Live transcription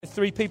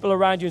3 people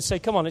around you and say,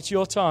 come on, it's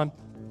your time.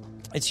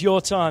 It's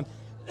your time.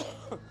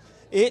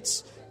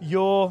 It's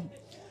your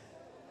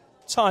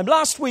time.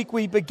 Last week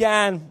we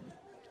began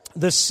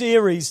the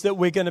series that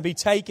we're going to be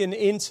taking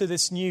into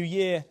this new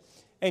year,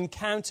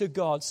 Encounter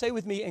God. Say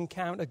with me,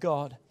 Encounter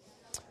God.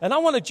 And I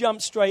want to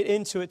jump straight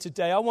into it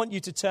today. I want you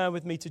to turn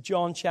with me to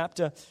John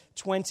chapter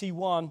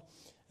 21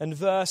 and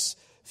verse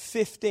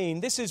 15.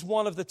 This is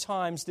one of the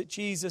times that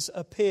Jesus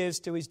appears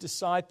to his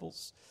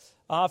disciples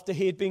after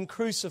he had been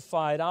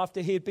crucified,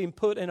 after he had been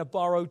put in a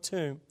borrowed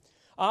tomb.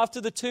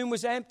 After the tomb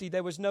was empty,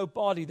 there was no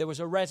body. There was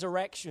a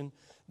resurrection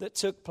that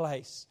took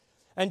place.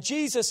 And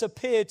Jesus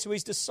appeared to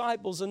his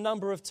disciples a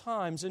number of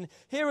times. And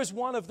here is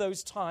one of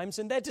those times.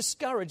 And they're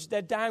discouraged.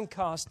 They're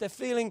downcast. They're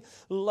feeling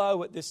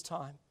low at this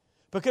time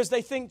because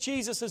they think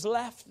Jesus has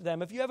left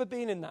them. Have you ever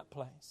been in that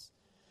place?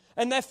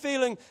 And they're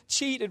feeling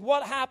cheated.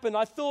 What happened?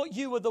 I thought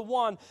you were the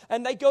one.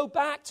 And they go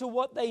back to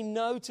what they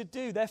know to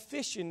do. They're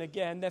fishing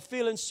again. They're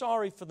feeling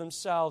sorry for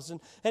themselves.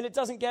 And it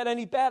doesn't get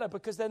any better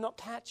because they're not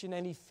catching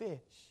any fish.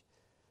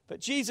 But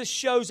Jesus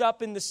shows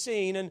up in the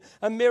scene and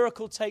a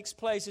miracle takes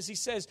place as he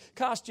says,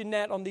 cast your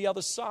net on the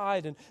other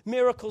side. And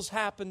miracles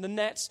happen. The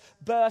net's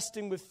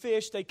bursting with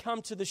fish. They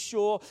come to the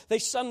shore. They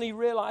suddenly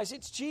realize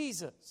it's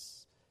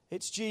Jesus.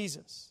 It's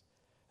Jesus.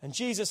 And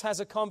Jesus has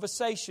a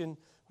conversation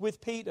with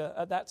Peter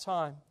at that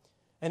time.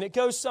 And it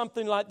goes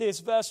something like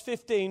this, verse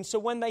 15. So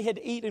when they had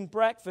eaten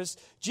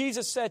breakfast,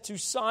 Jesus said to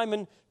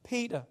Simon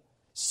Peter,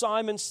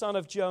 Simon, son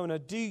of Jonah,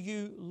 do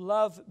you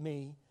love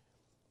me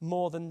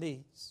more than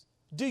these?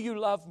 Do you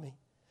love me?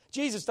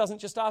 Jesus doesn't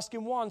just ask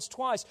him once,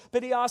 twice,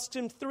 but he asked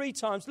him 3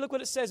 times. Look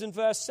what it says in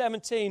verse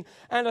 17.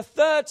 And a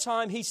third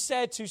time he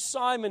said to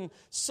Simon,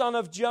 son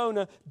of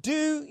Jonah,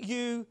 do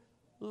you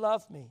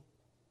love me?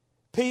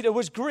 Peter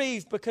was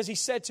grieved because he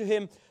said to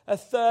him a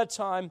third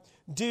time,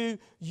 do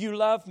you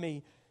love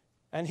me?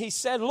 And he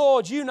said,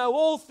 Lord, you know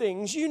all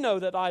things. You know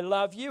that I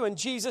love you. And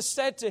Jesus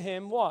said to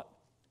him, what?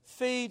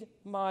 Feed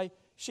my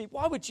sheep.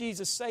 Why would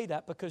Jesus say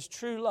that? Because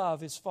true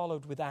love is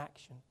followed with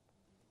action.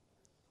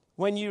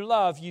 When you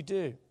love, you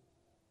do.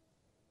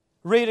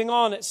 Reading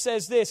on, it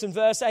says this in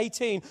verse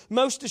 18.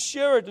 Most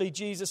assuredly,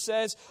 Jesus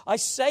says, I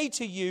say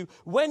to you,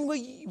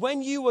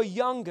 when you were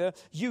younger,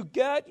 you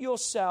girt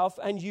yourself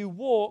and you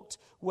walked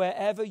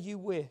wherever you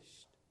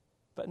wished.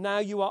 But now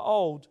you are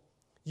old,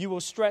 you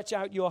will stretch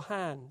out your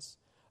hands,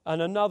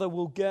 and another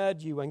will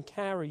gird you and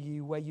carry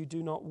you where you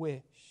do not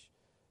wish.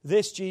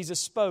 This Jesus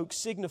spoke,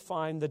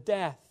 signifying the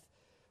death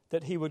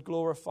that he would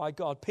glorify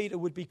God. Peter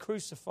would be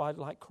crucified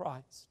like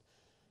Christ.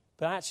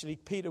 But actually,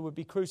 Peter would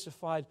be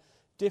crucified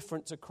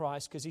different to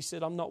Christ because he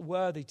said, I'm not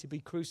worthy to be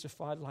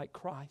crucified like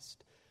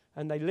Christ.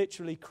 And they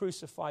literally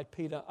crucified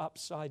Peter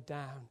upside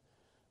down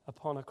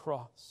upon a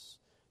cross.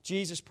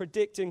 Jesus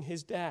predicting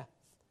his death.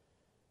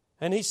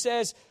 And he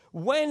says,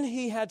 when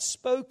he had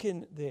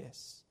spoken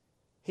this,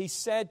 he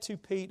said to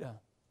Peter,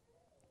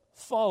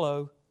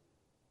 follow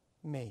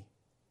me.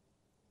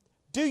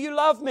 Do you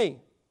love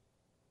me?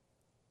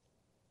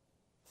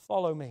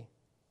 Follow me.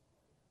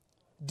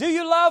 Do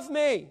you love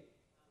me?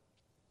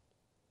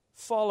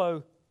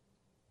 Follow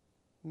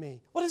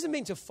me. What does it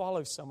mean to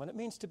follow someone? It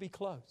means to be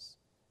close.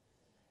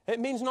 It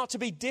means not to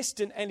be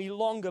distant any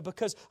longer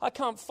because I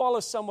can't follow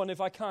someone if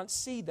I can't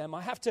see them.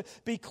 I have to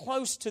be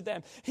close to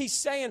them. He's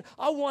saying,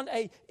 I want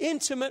an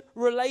intimate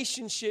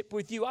relationship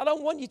with you. I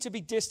don't want you to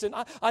be distant.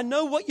 I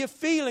know what you're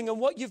feeling and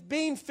what you've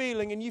been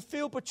feeling and you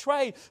feel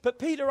betrayed. But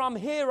Peter, I'm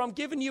here. I'm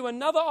giving you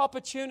another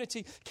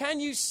opportunity. Can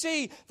you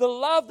see the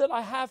love that I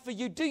have for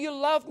you? Do you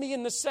love me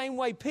in the same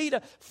way?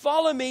 Peter,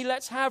 follow me.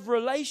 Let's have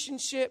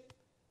relationship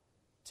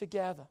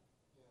together.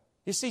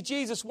 You see,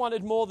 Jesus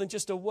wanted more than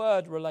just a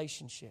word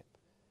relationship.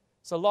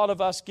 So a lot of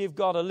us give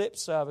God a lip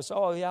service.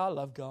 Oh, yeah, I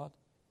love God.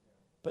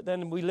 But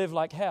then we live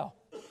like hell,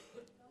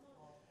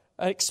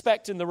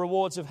 expecting the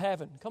rewards of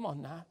heaven. Come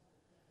on now.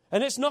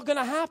 And it's not going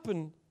to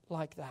happen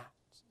like that.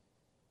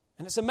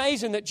 And it's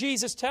amazing that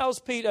Jesus tells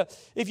Peter,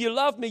 if you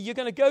love me, you're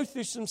going to go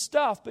through some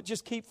stuff, but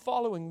just keep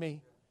following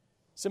me.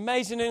 It's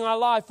amazing in our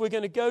life we're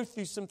going to go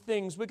through some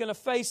things. We're going to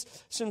face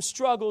some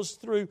struggles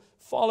through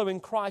following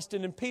Christ.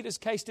 And in Peter's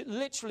case, it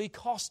literally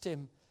cost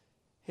him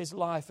his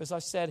life. As I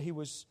said, he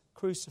was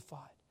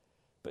crucified.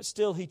 But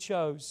still he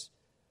chose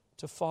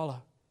to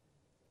follow.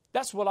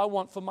 That's what I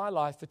want for my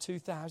life for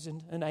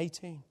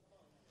 2018.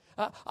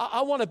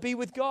 I want to be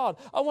with God.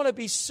 I want to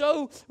be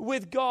so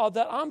with God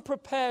that I'm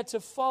prepared to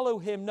follow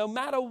him no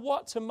matter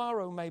what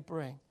tomorrow may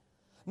bring.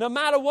 No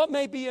matter what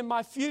may be in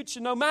my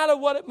future, no matter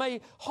what it may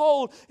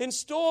hold in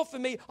store for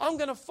me, I'm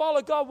going to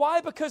follow God.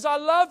 Why? Because I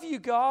love you,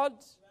 God.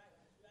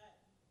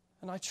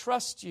 And I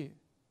trust you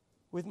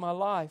with my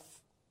life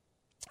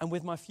and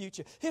with my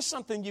future. Here's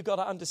something you've got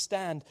to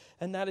understand,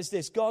 and that is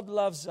this. God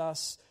loves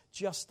us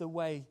just the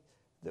way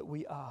that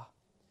we are.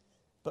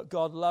 But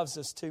God loves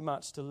us too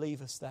much to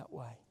leave us that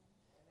way.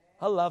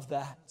 I love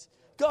that.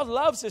 God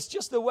loves us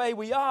just the way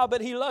we are, but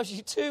he loves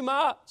you too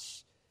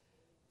much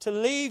to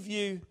leave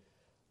you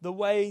the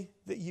way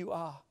that you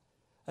are.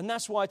 And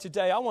that's why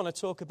today I want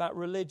to talk about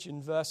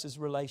religion versus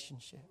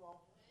relationship.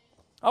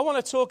 I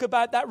want to talk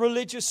about that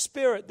religious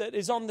spirit that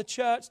is on the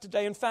church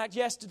today. In fact,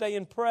 yesterday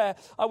in prayer,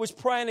 I was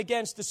praying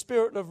against the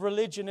spirit of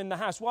religion in the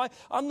house. Why?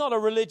 I'm not a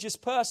religious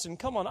person.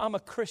 Come on, I'm a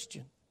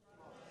Christian.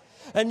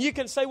 And you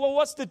can say, well,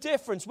 what's the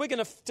difference? We're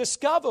going to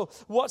discover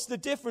what's the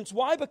difference.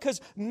 Why? Because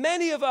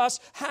many of us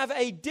have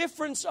a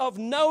difference of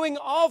knowing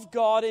of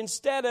God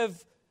instead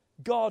of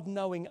God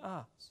knowing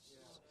us.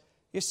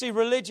 You see,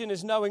 religion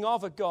is knowing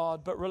of a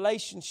God, but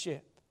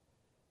relationship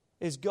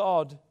is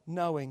God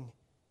knowing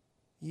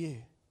you.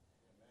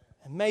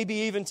 And maybe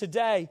even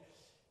today,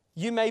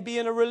 you may be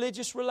in a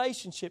religious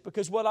relationship,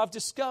 because what I've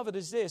discovered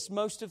is this: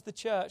 most of the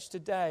church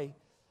today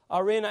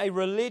are in a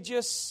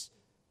religious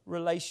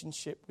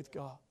relationship with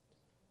God.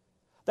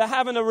 They're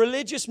having a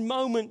religious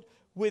moment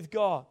with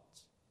God.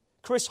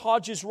 Chris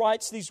Hodges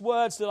writes these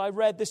words that I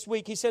read this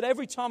week. He said,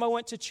 every time I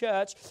went to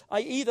church,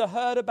 I either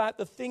heard about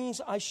the things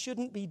I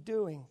shouldn't be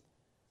doing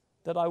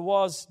that I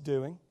was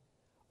doing,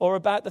 or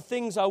about the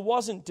things I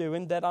wasn't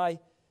doing that I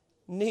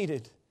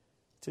needed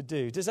to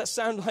do. Does that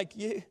sound like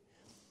you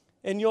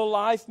in your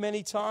life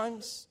many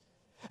times?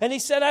 And he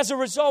said, as a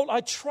result,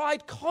 I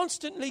tried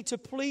constantly to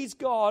please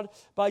God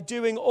by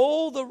doing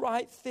all the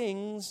right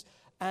things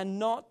and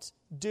not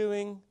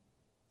doing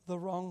the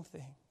wrong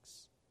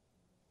things.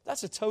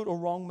 That's a total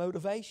wrong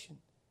motivation.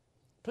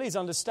 Please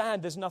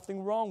understand, there's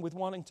nothing wrong with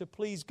wanting to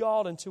please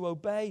God and to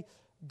obey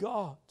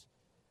God.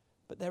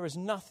 But there is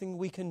nothing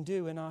we can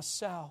do in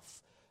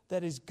ourselves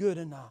that is good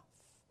enough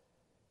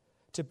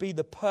to be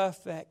the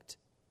perfect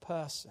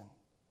person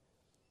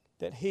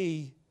that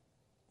He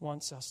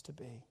wants us to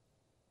be.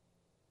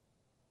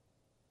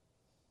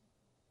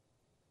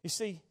 You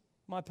see,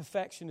 my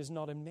perfection is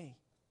not in me.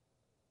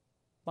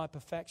 My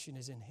perfection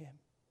is in Him.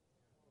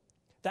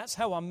 That's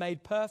how I'm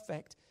made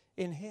perfect,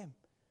 in Him.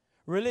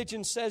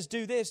 Religion says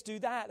do this, do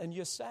that, and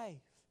you're saved.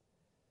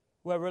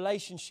 Where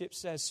relationship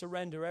says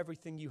surrender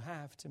everything you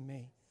have to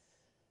me.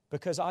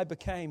 Because I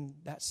became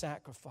that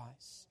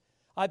sacrifice.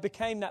 I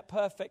became that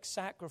perfect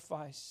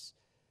sacrifice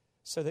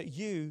so that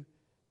you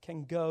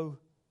can go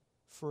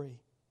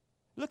free.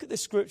 Look at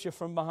this scripture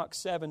from Mark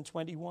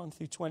 7:21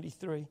 through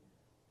 23.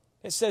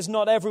 It says,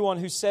 not everyone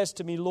who says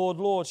to me, Lord,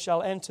 Lord,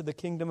 shall enter the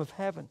kingdom of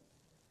heaven,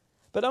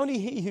 but only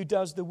he who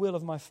does the will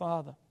of my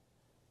Father.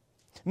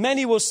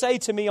 Many will say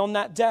to me on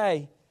that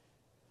day,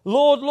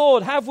 Lord,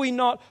 Lord, have we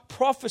not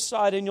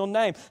prophesied in your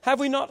name? Have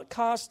we not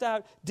cast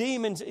out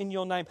demons in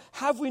your name?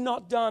 Have we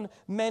not done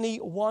many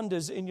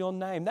wonders in your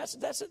name?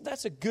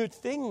 That's a good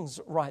things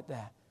right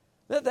there.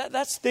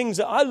 That's things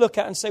that I look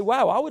at and say,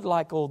 wow, I would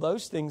like all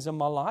those things in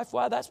my life.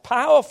 Wow, that's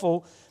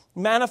powerful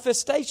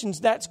manifestations.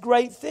 That's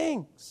great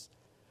things.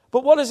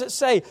 But what does it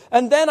say?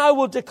 And then I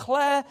will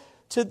declare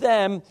to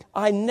them,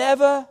 I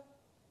never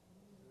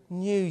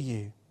knew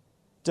you.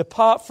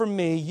 Depart from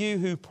me, you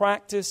who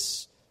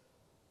practice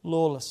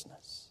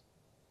lawlessness.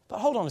 But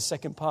hold on a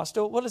second,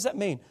 Pastor. What does that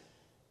mean?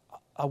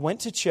 I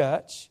went to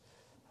church.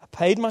 I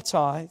paid my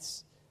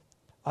tithes.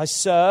 I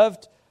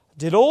served.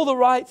 Did all the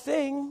right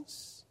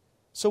things.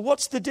 So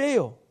what's the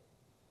deal?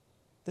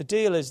 The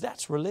deal is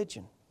that's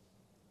religion.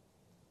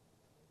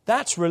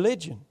 That's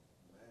religion.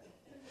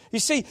 You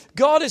see,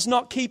 God is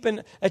not keeping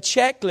a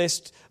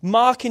checklist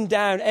marking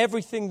down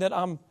everything that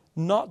I'm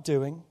not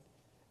doing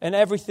and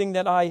everything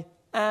that I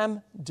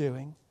am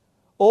doing.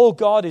 All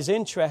God is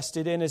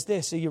interested in is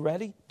this. Are you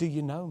ready? Do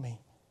you know me?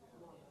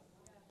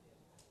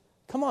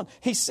 Come on.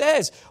 He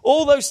says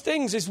all those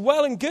things is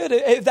well and good.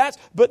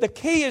 But the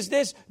key is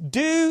this.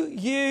 Do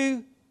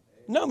you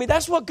know me?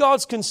 That's what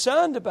God's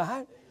concerned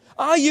about.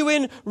 Are you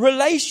in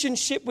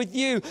relationship with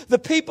you? The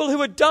people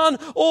who have done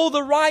all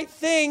the right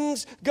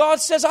things,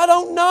 God says, I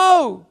don't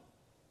know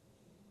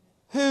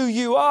who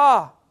you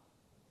are.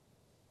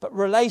 But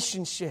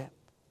relationship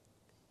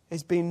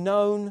is being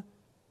known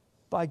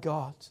by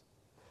God.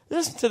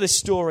 Listen to this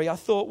story. I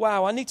thought,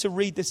 wow, I need to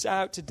read this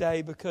out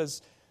today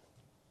because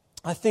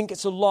I think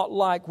it's a lot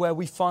like where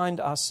we find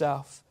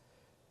ourselves.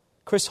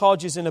 Chris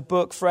Hodges in a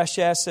book, Fresh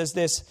Air, says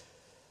this.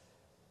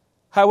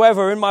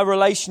 However, in my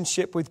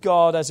relationship with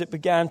God, as it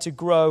began to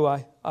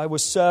grow, I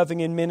was serving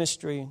in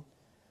ministry.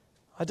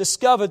 I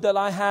discovered that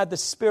I had the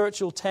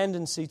spiritual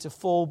tendency to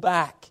fall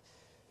back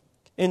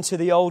into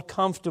the old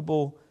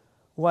comfortable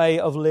way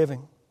of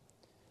living.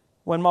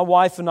 When my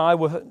wife and I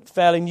were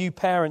fairly new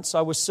parents, I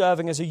was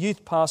serving as a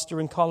youth pastor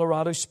in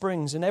Colorado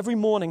Springs. And every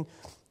morning,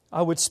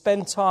 I would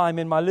spend time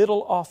in my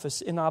little office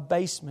in our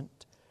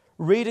basement,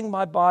 reading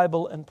my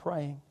Bible and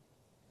praying.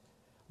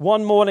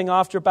 One morning,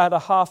 after about a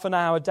half an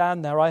hour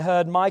down there, I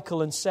heard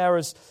Michael and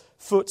Sarah's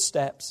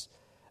footsteps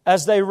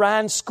as they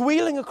ran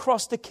squealing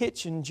across the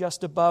kitchen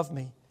just above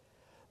me.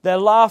 Their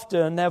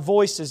laughter and their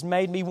voices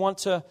made me want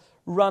to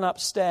run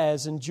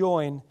upstairs and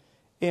join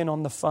in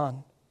on the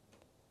fun.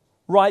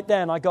 Right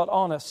then, I got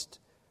honest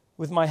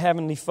with my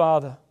Heavenly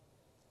Father.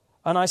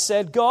 And I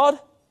said, God,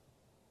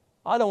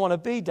 I don't want to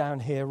be down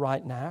here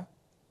right now.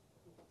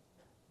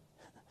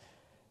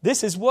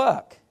 This is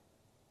work.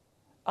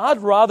 I'd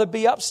rather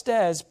be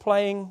upstairs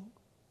playing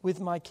with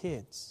my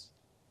kids.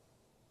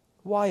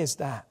 Why is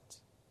that?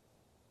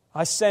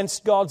 I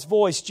sensed God's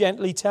voice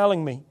gently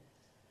telling me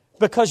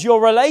because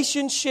your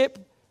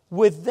relationship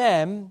with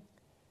them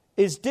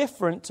is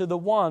different to the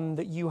one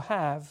that you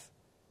have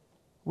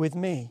with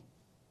me.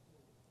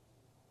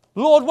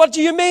 Lord, what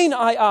do you mean?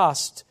 I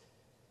asked.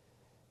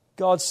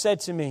 God said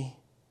to me,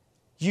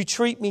 you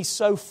treat me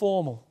so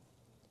formal.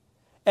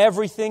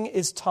 Everything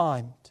is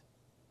timed.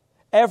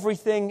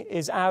 Everything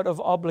is out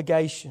of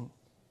obligation.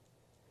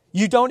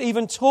 You don't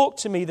even talk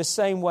to me the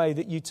same way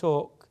that you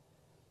talk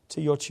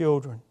to your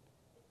children.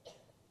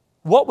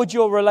 What would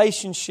your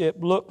relationship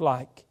look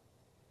like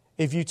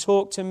if you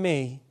talked to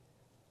me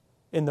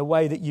in the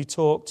way that you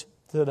talked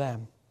to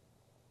them?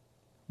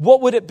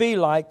 What would it be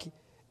like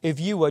if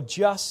you were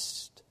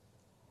just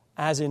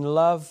as in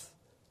love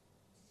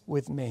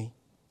with me?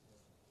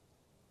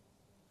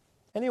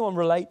 Anyone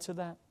relate to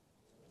that?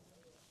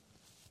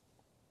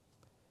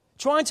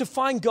 Trying to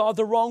find God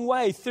the wrong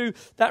way through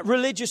that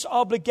religious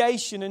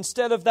obligation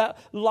instead of that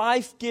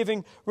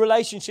life-giving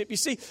relationship. You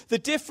see, the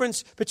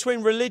difference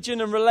between religion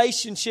and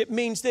relationship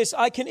means this.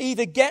 I can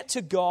either get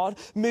to God,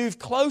 move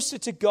closer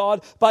to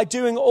God by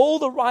doing all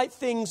the right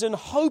things and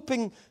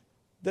hoping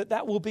that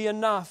that will be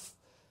enough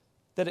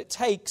that it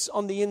takes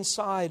on the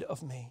inside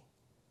of me.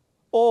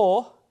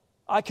 Or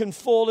I can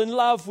fall in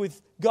love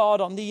with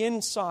God on the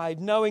inside,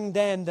 knowing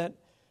then that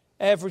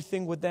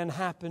everything would then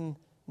happen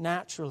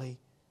naturally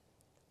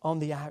on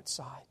the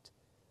outside.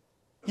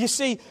 You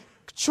see,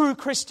 true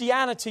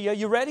Christianity, are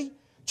you ready?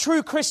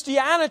 True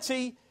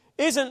Christianity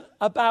isn't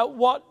about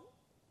what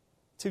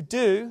to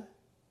do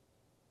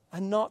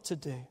and not to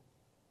do.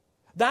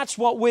 That's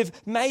what we've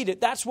made it.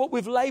 That's what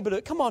we've labeled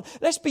it. Come on,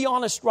 let's be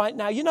honest right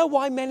now. You know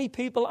why many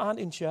people aren't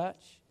in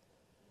church?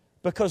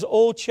 Because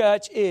all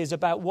church is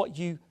about what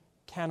you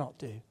cannot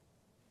do.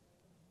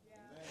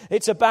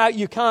 It's about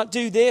you can't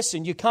do this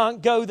and you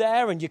can't go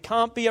there and you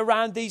can't be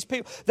around these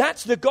people.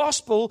 That's the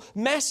gospel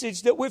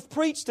message that we've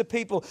preached to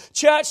people.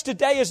 Church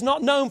today is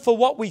not known for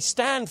what we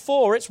stand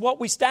for. It's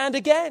what we stand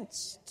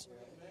against.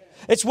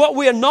 It's what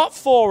we're not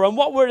for and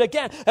what we're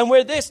against. And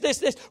we're this.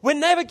 We're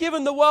never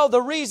giving the world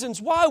the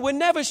reasons why. We're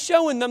never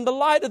showing them the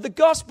light of the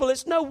gospel.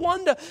 It's no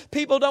wonder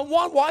people don't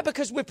want. Why?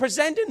 Because we're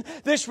presenting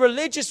this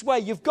religious way.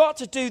 You've got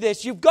to do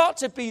this. You've got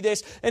to be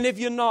this. And if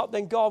you're not,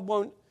 then God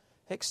won't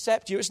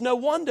accept you. It's no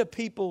wonder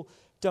people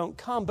don't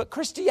come. But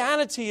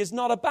Christianity is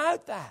not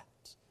about that.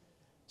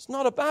 It's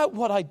not about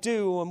what I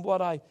do and what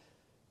I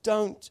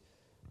don't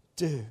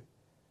do.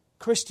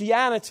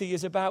 Christianity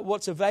is about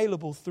what's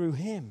available through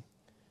Him.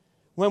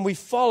 When we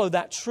follow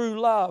that true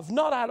love,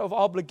 not out of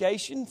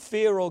obligation,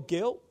 fear or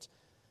guilt,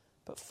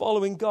 but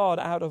following God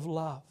out of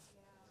love.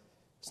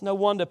 It's no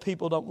wonder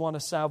people don't want a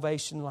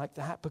salvation like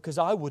that, because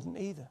I wouldn't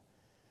either.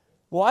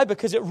 Why?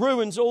 Because it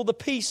ruins all the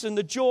peace and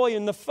the joy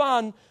and the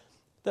fun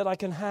that I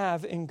can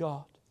have in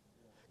God.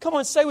 Come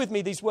on, say with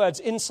me these words,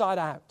 inside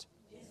out.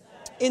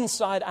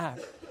 Inside out.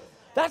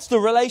 That's the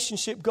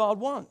relationship God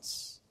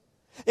wants.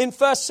 In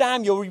 1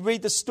 Samuel, we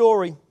read the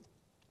story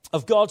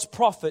of God's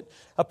prophet.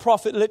 A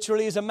prophet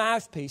literally is a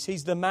mouthpiece.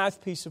 He's the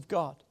mouthpiece of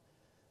God.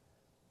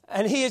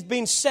 And he has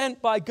been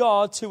sent by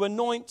God to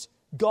anoint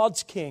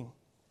God's king.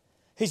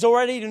 He's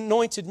already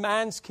anointed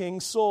man's king,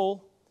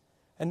 Saul.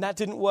 And that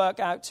didn't work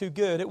out too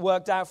good. It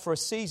worked out for a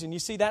season. You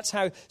see, that's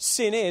how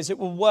sin is. It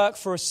will work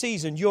for a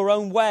season. Your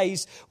own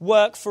ways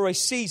work for a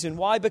season.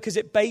 Why? Because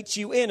it baits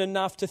you in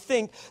enough to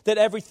think that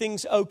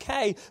everything's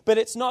okay, but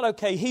it's not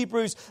okay.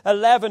 Hebrews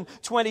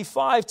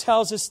 11:25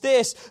 tells us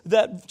this,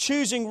 that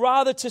choosing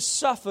rather to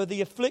suffer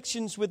the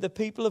afflictions with the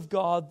people of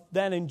God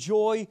than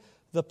enjoy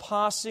the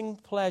passing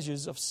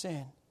pleasures of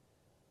sin.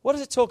 What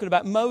is it talking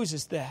about?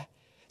 Moses there.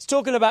 It's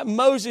talking about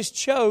Moses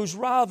chose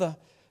rather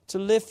to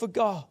live for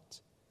God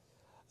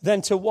than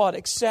to what?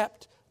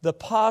 Accept the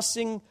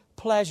passing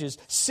pleasures.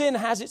 Sin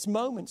has its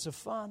moments of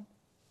fun.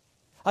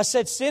 I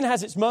said sin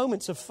has its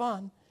moments of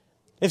fun.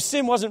 If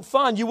sin wasn't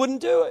fun, you wouldn't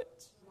do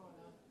it.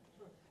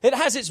 It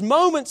has its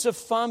moments of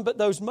fun, but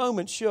those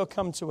moments sure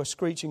come to a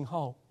screeching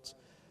halt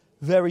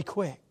very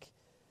quick.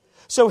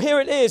 So here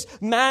it is.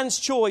 Man's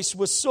choice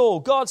was Saul.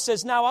 God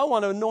says, now I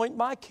want to anoint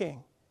my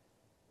king.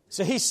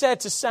 So he said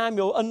to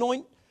Samuel,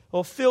 anoint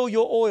or fill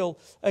your oil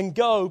and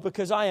go,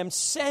 because I am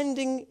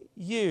sending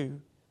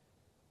you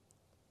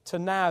to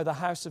now the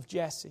house of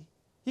Jesse.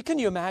 Can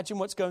you imagine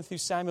what's going through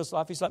Samuel's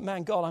life? He's like,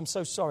 man, God, I'm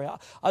so sorry.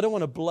 I don't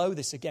want to blow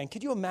this again.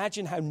 Could you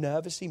imagine how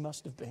nervous he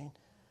must have been?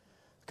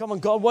 Come on,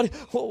 God,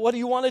 what do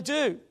you want to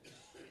do?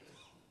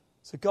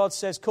 So God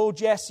says, call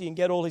Jesse and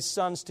get all his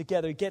sons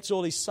together. He gets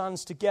all his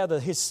sons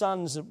together. His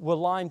sons were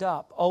lined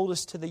up,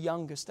 oldest to the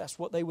youngest. That's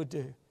what they would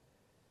do.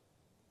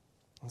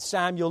 And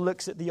Samuel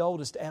looks at the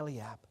oldest,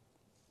 Eliab.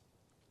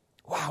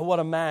 Wow, what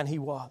a man he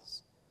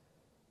was.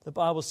 The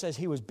Bible says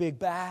he was big,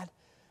 bad.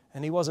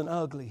 And he wasn't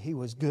ugly, he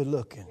was good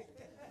looking.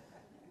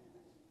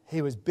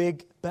 He was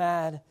big,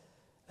 bad,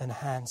 and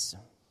handsome.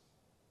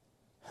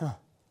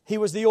 He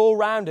was the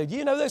all-rounder.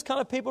 You know those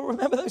kind of people?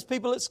 Remember those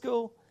people at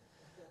school?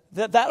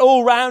 That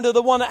all-rounder,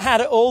 the one that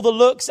had all the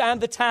looks and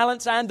the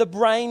talents and the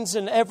brains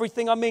and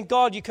everything. I mean,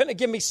 God, you couldn't have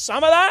given me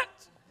some of that?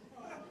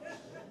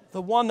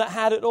 The one that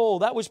had it all.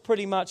 That was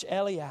pretty much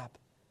Eliab.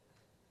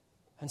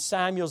 And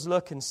Samuel's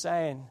looking,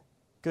 saying,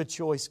 Good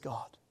choice,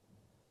 God.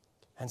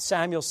 And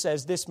Samuel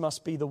says, this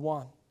must be the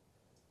one.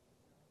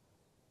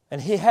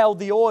 And he held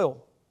the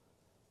oil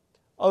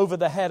over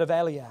the head of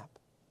Eliab.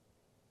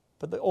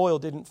 But the oil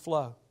didn't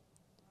flow.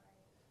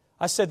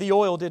 I said the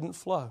oil didn't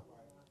flow.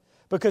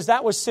 Because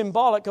that was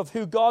symbolic of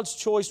who God's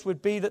choice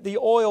would be, that the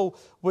oil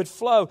would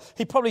flow.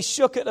 He probably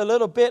shook it a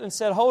little bit and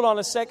said, hold on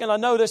a second, I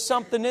know there's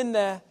something in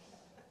there.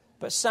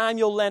 But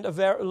Samuel learned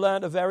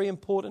a very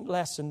important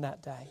lesson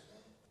that day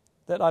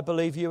that I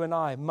believe you and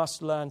I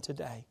must learn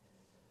today.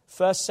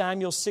 1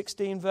 Samuel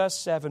 16 verse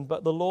 7,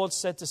 but the Lord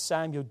said to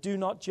Samuel, do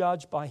not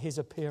judge by his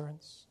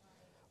appearance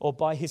or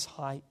by his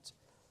height.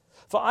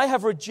 For I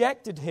have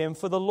rejected him,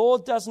 for the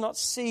Lord does not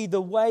see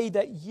the way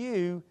that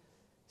you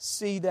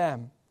see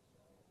them.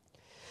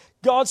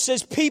 God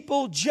says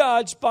people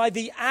judge by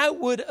the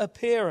outward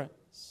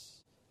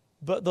appearance,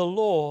 but the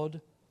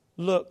Lord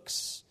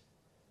looks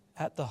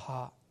at the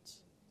heart.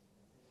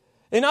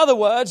 In other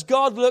words,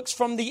 God looks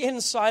from the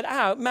inside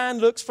out. Man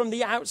looks from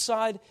the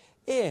outside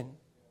in.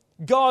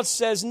 God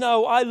says,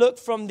 no, I look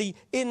from the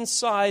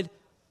inside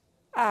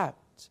out.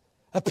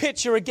 A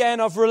picture again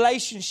of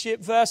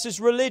relationship versus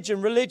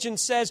religion. Religion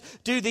says,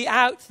 do the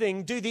out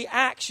thing, do the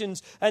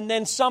actions, and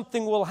then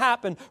something will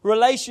happen.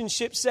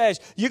 Relationship says,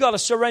 you got to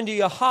surrender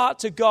your heart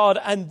to God,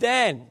 and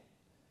then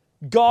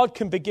God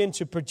can begin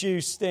to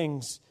produce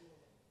things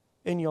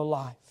in your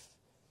life.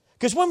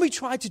 Because when we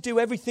try to do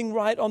everything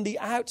right on the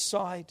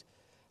outside,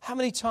 how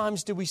many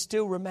times do we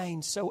still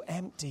remain so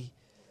empty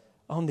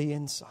on the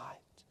inside?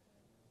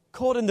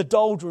 Caught in the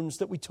doldrums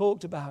that we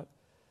talked about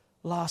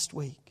last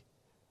week.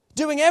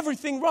 Doing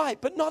everything right,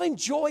 but not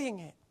enjoying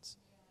it.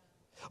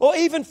 Or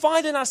even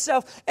finding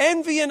ourselves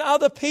envying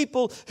other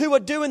people who are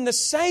doing the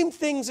same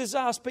things as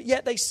us, but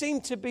yet they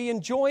seem to be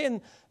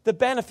enjoying the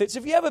benefits.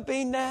 Have you ever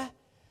been there?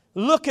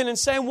 Looking and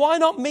saying, why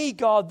not me,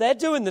 God? They're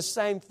doing the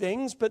same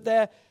things, but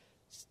they're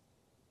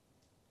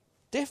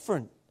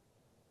different.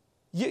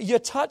 You're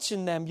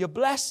touching them. You're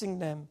blessing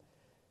them.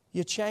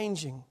 You're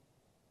changing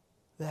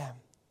them.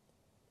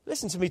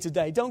 Listen to me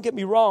today. Don't get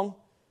me wrong.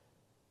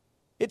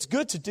 It's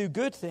good to do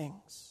good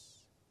things.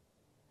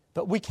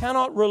 But we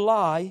cannot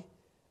rely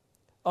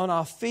on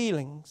our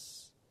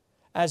feelings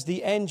as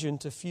the engine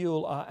to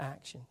fuel our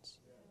actions.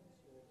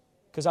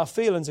 Because our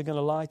feelings are going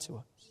to lie to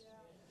us.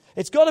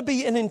 It's got to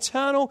be an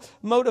internal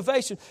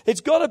motivation.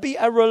 It's got to be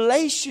a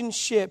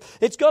relationship.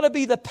 It's got to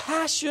be the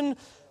passion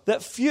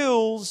that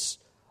fuels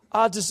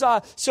our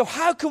desire. So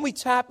how can we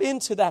tap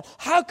into that?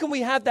 How can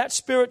we have that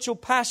spiritual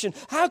passion?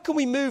 How can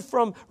we move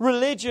from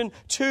religion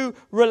to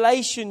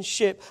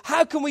relationship?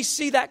 How can we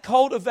see that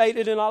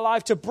cultivated in our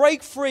life to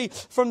break free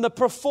from the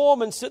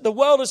performance that the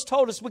world has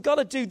told us we've got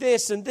to do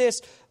this and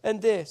this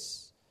and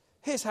this?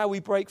 Here's how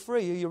we break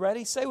free. Are you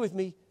ready? Say with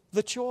me,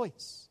 the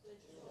choice.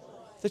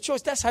 The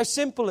choice. That's how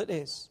simple it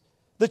is.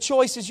 The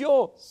choice is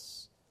yours.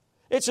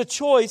 It's a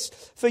choice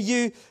for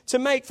you to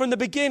make. From the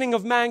beginning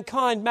of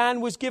mankind,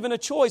 man was given a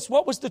choice.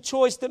 What was the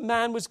choice that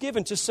man was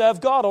given? To serve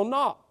God or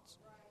not?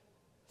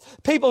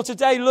 People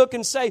today look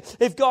and say,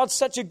 if God's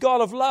such a God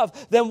of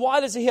love, then why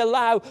does He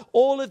allow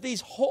all of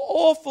these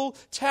awful,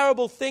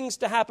 terrible things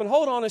to happen?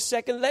 Hold on a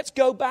second. Let's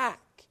go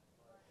back.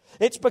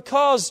 It's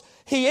because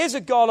He is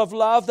a God of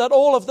love that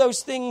all of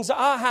those things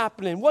are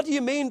happening. What do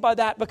you mean by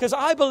that? Because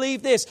I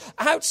believe this.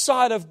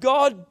 Outside of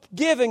God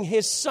giving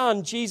His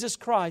Son, Jesus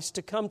Christ,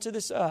 to come to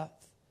this earth,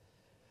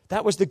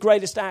 that was the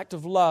greatest act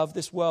of love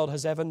this world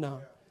has ever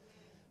known.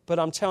 But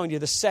I'm telling you,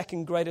 the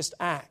second greatest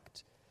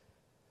act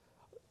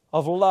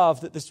of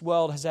love that this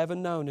world has ever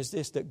known is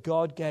this, that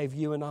God gave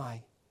you and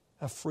I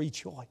a free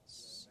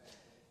choice.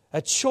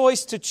 A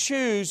choice to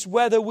choose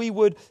whether we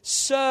would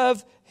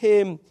serve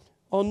Him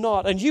or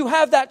not. And you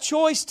have that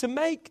choice to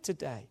make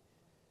today.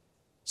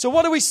 So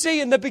what do we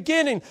see in the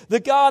beginning? The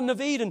Garden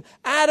of Eden,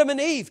 Adam and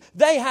Eve,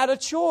 they had a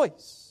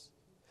choice.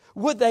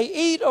 Would they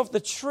eat of the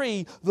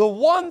tree, the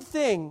one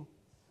thing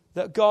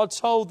that God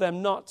told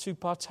them not to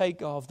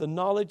partake of, the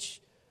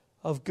knowledge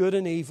of good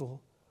and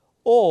evil,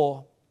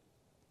 or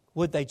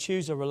would they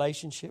choose a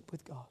relationship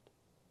with God?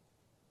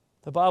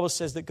 The Bible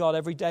says that God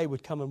every day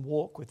would come and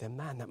walk with them.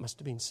 Man, that must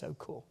have been so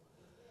cool.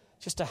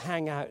 Just to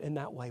hang out in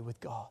that way with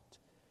God.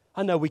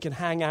 I know we can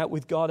hang out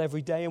with God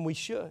every day, and we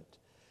should.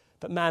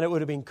 But man, it would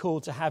have been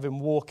cool to have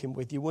Him walking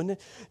with you, wouldn't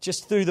it?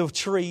 Just through the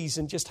trees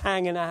and just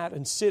hanging out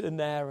and sitting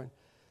there and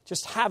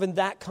just having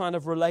that kind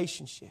of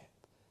relationship.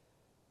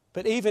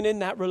 But even in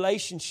that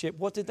relationship,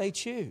 what did they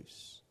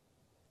choose?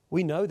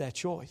 We know their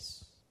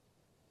choice.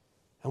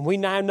 And we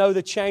now know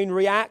the chain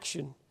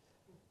reaction,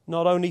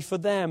 not only for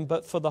them,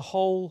 but for the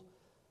whole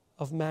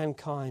of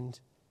mankind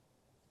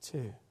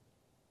too.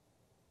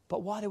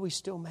 But why do we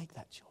still make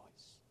that choice?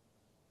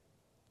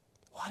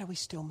 Why do we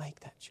still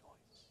make that choice?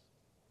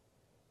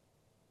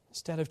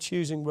 Instead of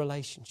choosing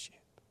relationship,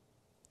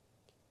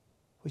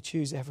 we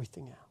choose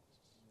everything else.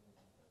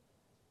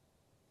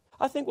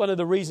 I think one of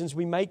the reasons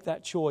we make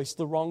that choice,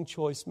 the wrong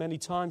choice many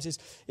times, is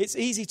it's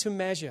easy to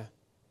measure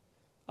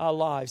our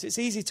lives. It's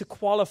easy to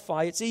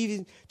qualify. It's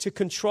easy to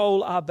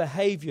control our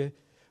behavior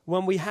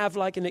when we have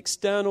like an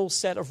external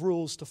set of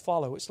rules to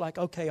follow. It's like,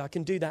 okay, I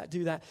can do that,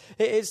 do that.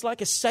 It's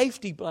like a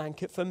safety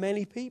blanket for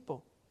many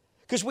people.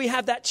 Because we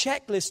have that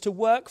checklist to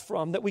work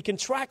from, that we can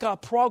track our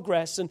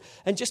progress and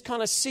just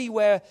kind of see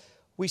where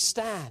we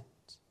stand.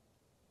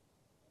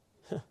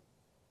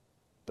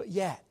 But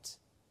yet,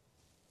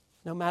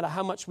 no matter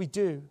how much we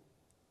do,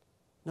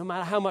 no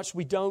matter how much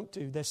we don't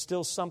do, there's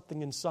still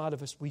something inside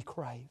of us we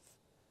crave.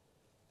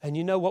 And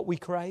you know what we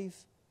crave?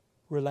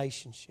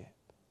 Relationship.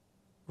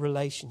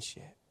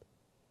 Relationship.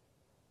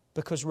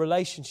 Because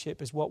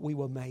relationship is what we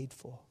were made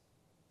for.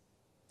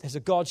 There's a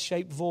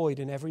God-shaped void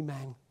in every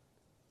man.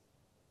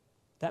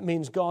 That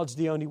means God's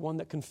the only one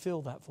that can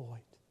fill that void.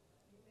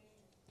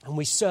 And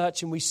we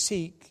search and we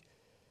seek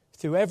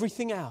through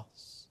everything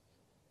else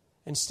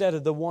instead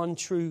of the one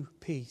true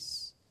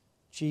peace,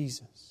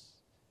 Jesus,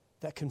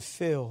 that can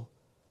fill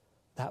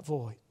that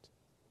void.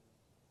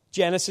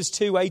 Genesis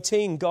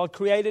 2:18, God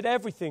created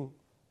everything.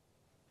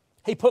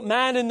 He put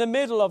man in the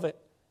middle of it.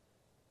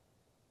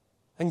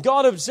 And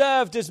God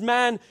observed as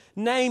man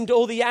named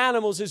all the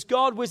animals, as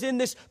God was in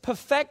this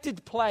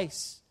perfected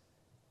place.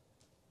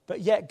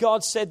 But yet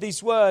God said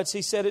these words.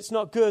 He said, it's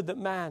not good that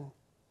man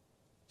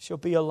shall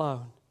be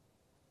alone.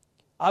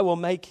 I will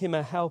make him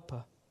a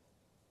helper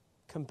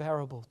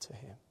comparable to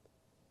him.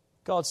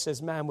 God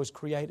says man was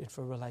created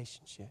for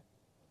relationship.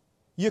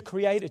 You're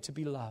created to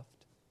be loved.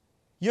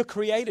 You're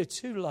created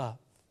to love.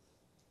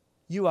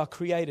 You are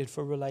created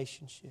for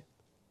relationship.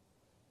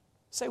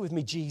 Say with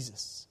me,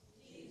 Jesus.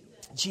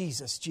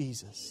 Jesus,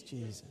 Jesus,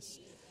 Jesus.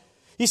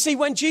 You see,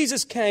 when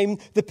Jesus came,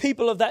 the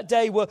people of that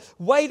day were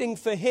waiting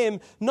for him,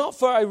 not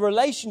for a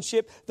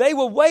relationship. They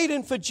were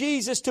waiting for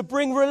Jesus to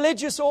bring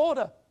religious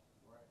order.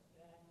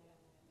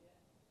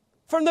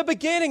 From the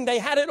beginning, they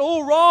had it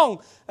all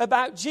wrong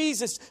about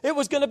Jesus. It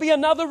was going to be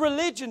another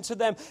religion to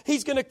them.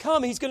 He's going to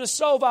come. He's going to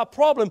solve our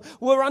problem.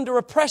 We're under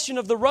oppression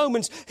of the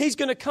Romans. He's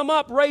going to come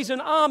up, raise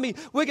an army.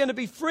 We're going to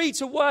be free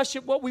to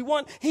worship what we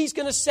want. He's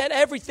going to set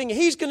everything.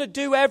 He's going to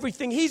do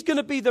everything. He's going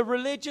to be the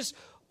religious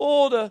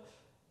order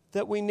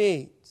that we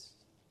need.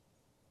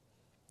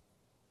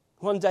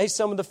 One day,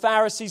 some of the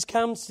Pharisees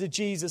come to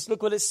Jesus.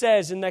 Look what it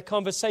says in their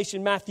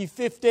conversation, Matthew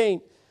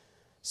 15.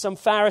 Some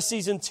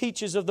Pharisees and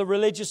teachers of the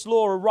religious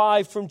law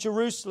arrived from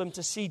Jerusalem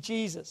to see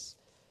Jesus.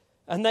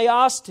 And they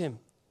asked him,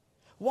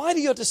 why do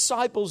your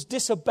disciples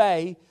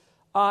disobey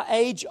our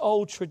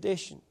age-old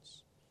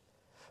traditions?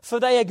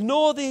 For they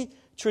ignore the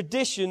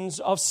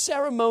traditions of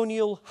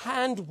ceremonial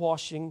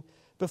hand-washing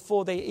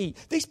before they eat.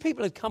 These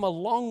people had come a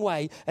long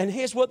way, and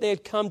here's what they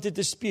had come to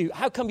dispute.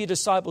 How come your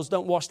disciples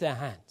don't wash their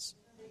hands?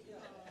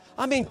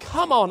 I mean,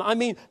 come on. I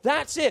mean,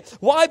 that's it.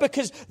 Why?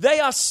 Because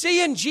they are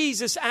seeing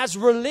Jesus as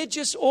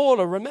religious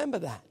order. Remember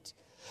that.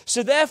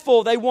 So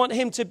therefore, they want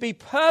him to be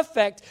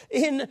perfect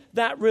in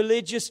that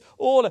religious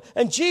order.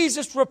 And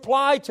Jesus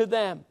replied to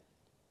them,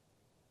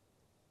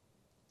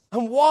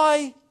 and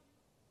why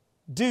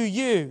do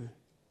you,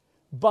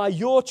 by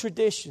your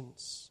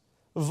traditions,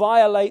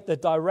 violate the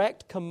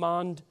direct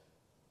command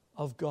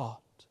of God?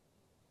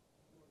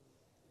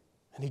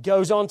 And he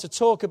goes on to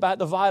talk about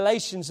the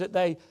violations that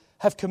they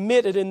have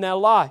committed in their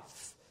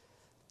life.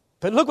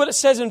 But look what it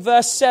says in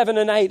verse 7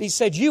 and 8. He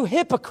said, you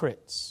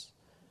hypocrites,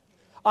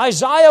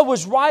 Isaiah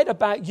was right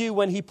about you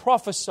when he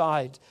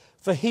prophesied,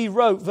 for he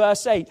wrote,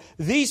 verse 8,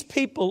 these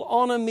people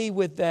honor me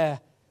with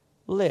their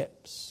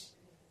lips,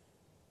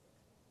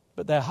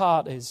 but their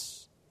heart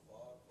is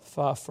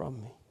far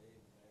from me.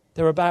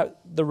 They're about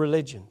the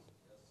religion,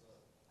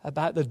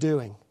 about the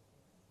doing,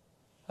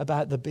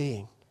 about the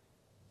being.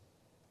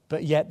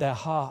 But yet their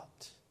heart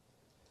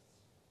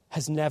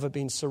has never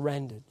been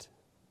surrendered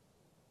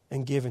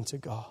and given to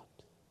God.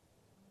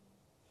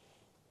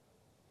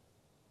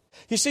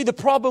 You see, the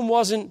problem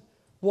wasn't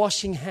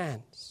washing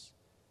hands.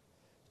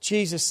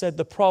 Jesus said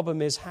the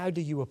problem is, how do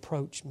you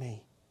approach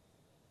me?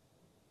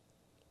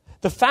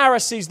 The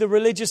Pharisees, the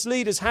religious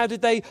leaders, how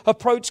did they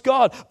approach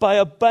God? By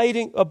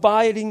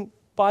abiding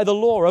by the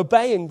law,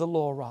 obeying the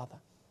law rather.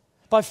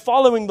 By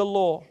following the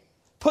law.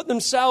 Put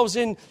themselves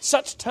in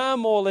such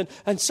turmoil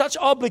and such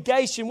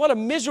obligation. What a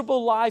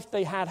miserable life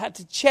they had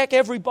to check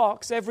every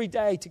box every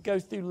day to go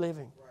through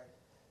living.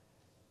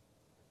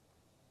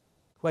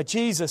 Where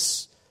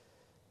Jesus,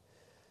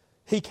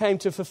 he came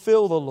to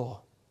fulfill the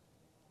law.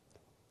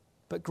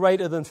 But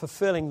greater than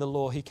fulfilling the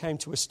law, he came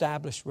to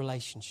establish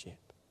relationship.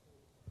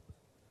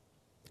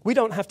 We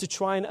don't have to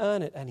try and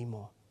earn it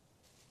anymore.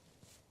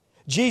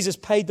 Jesus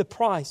paid the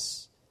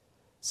price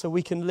so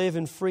we can live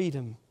in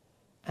freedom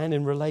and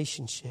in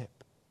relationship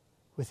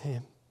with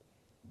him.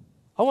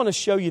 I want to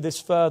show you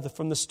this further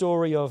from the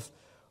story of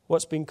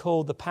what's been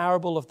called the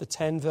parable of the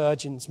 10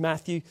 virgins.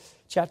 Matthew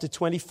chapter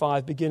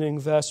 25, beginning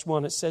verse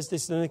 1. It says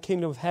this, "Then the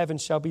kingdom of heaven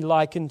shall be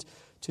likened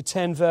to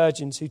 10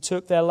 virgins who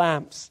took their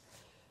lamps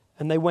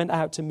and they went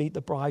out to meet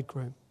the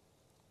bridegroom.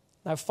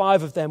 Now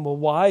 5 of them were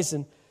wise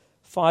and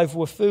 5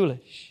 were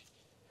foolish.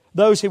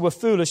 Those who were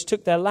foolish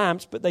took their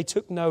lamps, but they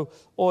took no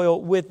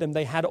oil with them.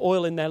 They had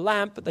oil in their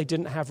lamp, but they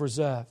didn't have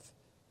reserve.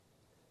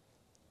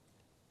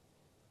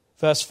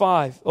 Verse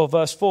 5 or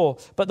verse 4.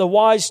 But the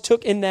wise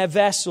took in their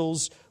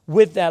vessels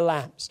with their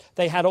lamps.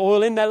 They had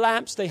oil in their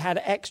lamps. They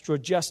had extra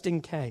just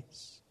in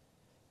case.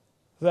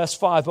 Verse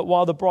 5. But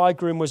while the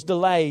bridegroom was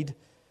delayed,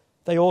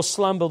 they all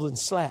slumbered and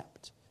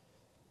slept.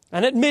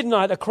 And at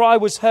midnight a cry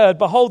was heard,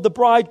 behold, the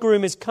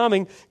bridegroom is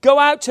coming. Go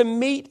out to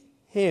meet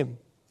him.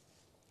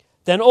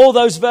 Then all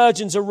those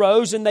virgins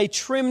arose and they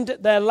trimmed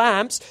their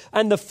lamps.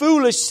 And the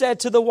foolish said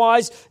to the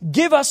wise,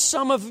 give us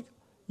some of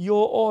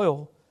your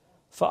oil,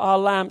 for our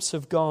lamps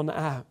have gone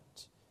out.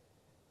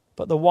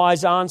 But the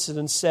wise answered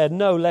and said,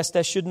 no, lest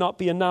there should not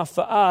be enough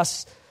for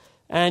us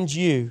and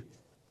you,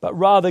 but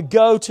rather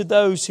go to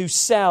those who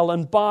sell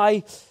and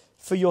buy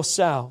for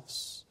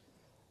yourselves.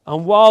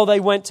 And while they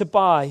went to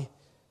buy,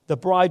 the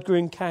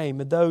bridegroom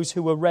came, and those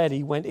who were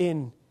ready went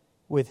in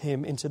with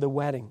him into the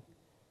wedding,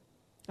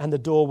 and the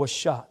door was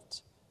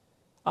shut.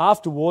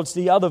 Afterwards,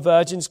 the other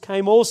virgins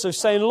came also,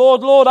 saying,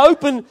 Lord, Lord,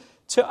 open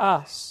to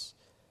us.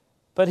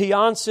 But he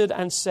answered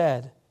and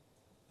said,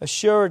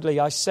 assuredly,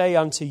 I say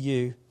unto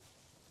you,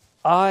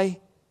 I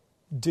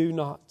do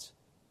not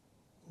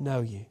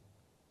know you.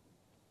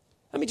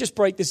 Let me just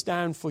break this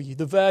down for you.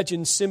 The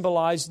virgins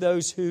symbolized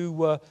those who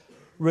were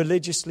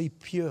religiously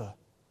pure.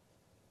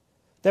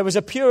 There was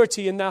a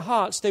purity in their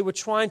hearts. They were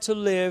trying to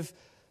live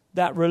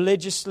that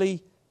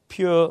religiously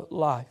pure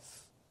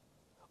life.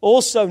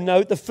 Also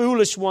note, the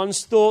foolish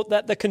ones thought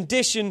that the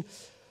condition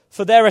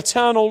for their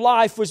eternal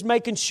life was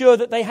making sure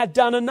that they had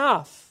done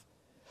enough,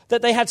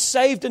 that they had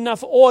saved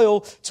enough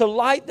oil to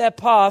light their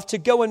path to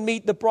go and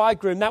meet the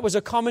bridegroom. That was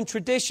a common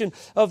tradition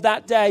of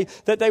that day,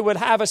 that they would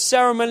have a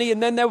ceremony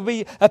and then there would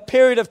be a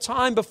period of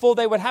time before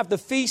they would have the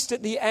feast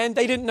at the end.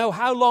 They didn't know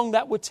how long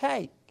that would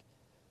take.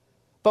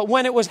 But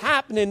when it was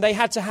happening, they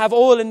had to have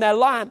oil in their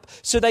lamp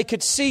so they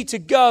could see to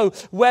go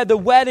where the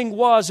wedding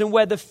was and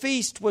where the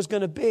feast was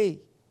going to be.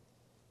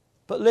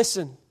 But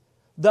listen,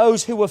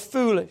 those who were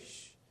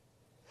foolish,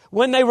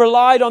 when they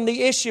relied on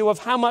the issue of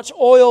how much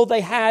oil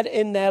they had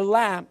in their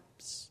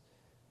lamps,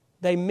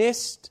 they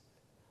missed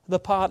the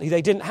party.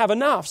 They didn't have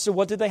enough. So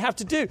what did they have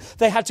to do?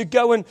 They had to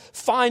go and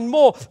find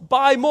more,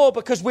 buy more,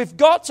 because we've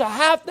got to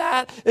have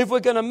that if we're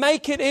going to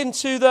make it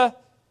into the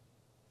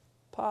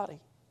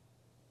party.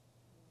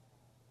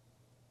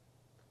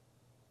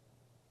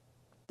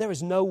 There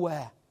is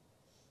nowhere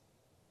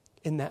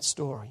in that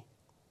story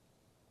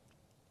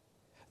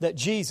that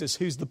Jesus,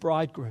 who's the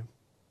bridegroom,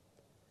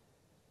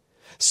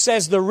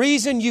 says the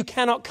reason you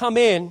cannot come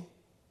in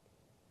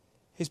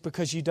is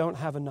because you don't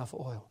have enough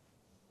oil.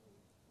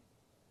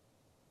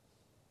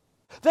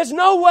 There's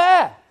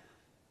nowhere.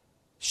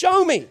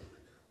 Show me.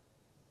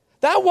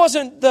 That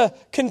wasn't the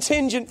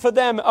contingent for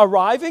them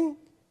arriving.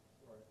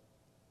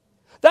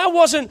 That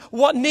wasn't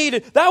what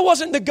needed. That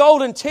wasn't the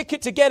golden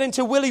ticket to get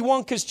into Willy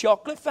Wonka's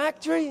chocolate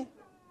factory.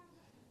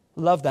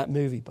 Love that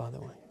movie, by the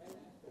way.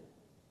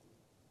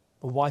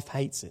 My wife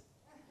hates it.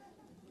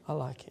 I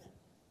like it.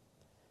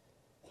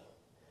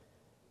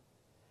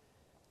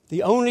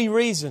 The only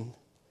reason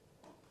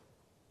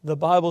the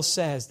Bible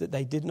says that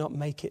they did not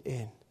make it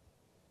in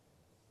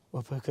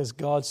was because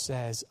God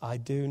says, I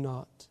do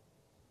not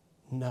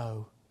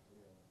know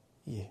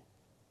you.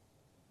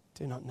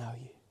 Do not know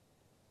you.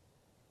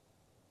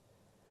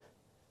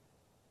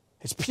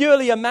 It's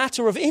purely a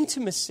matter of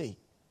intimacy.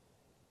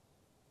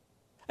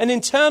 An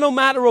internal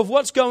matter of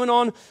what's going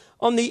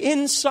on the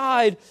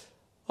inside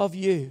of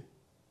you.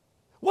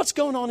 What's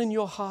going on in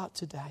your heart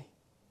today?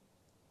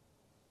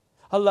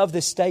 I love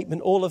this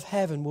statement. All of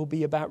heaven will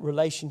be about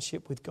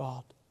relationship with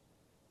God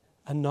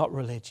and not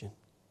religion.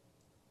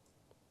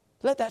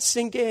 Let that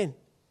sink in.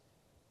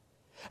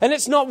 And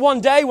it's not one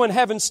day when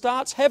heaven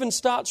starts. Heaven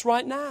starts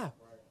right now.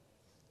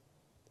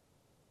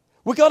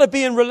 We've got to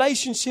be in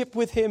relationship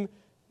with Him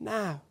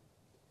now.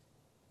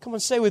 Come on,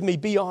 say with me,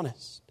 be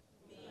honest.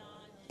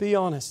 Be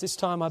honest. This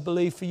time I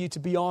believe for you to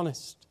be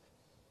honest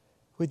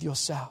with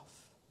yourself.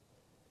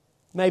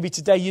 Maybe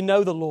today you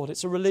know the Lord.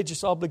 It's a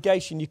religious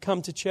obligation. You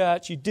come to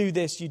church, you do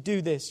this, you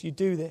do this, you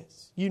do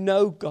this. You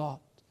know God.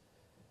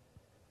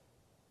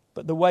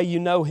 But the way you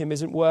know Him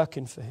isn't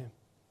working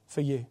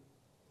for you.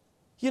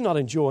 You're not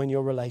enjoying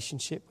your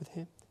relationship with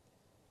Him.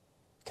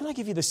 Can I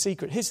give you the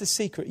secret? Here's the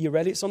secret. You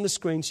ready? It's on the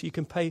screen so you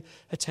can pay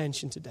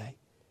attention today.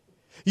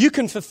 You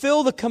can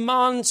fulfill the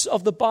commands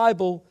of the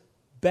Bible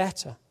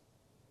better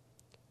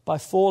by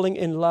falling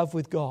in love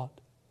with God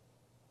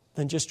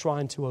than just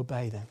trying to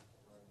obey them.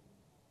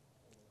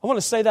 I want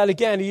to say that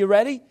again. Are you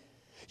ready?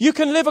 You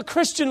can live a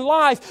Christian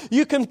life.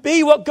 You can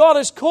be what God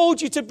has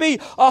called you to be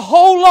a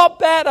whole lot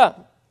better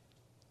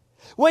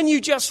when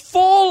you just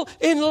fall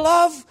in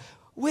love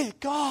with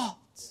God.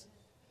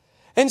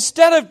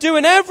 Instead of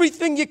doing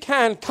everything you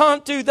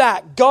can't do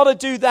that, gotta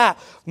do that,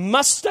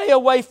 must stay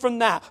away from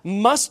that,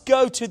 must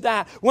go to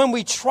that. When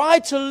we try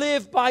to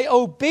live by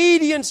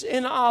obedience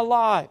in our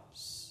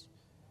lives,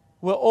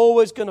 we're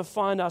always going to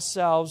find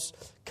ourselves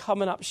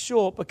coming up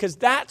short, because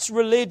that's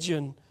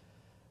religion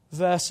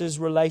versus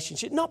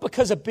relationship. Not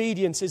because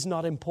obedience is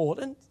not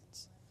important.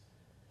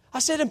 I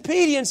said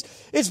obedience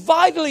is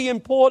vitally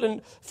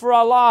important for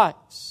our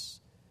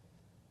lives.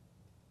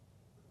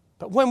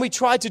 But when we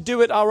try to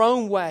do it our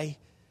own way,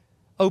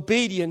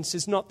 obedience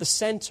is not the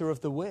center of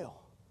the will.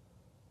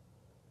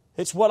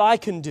 It's what I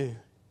can do.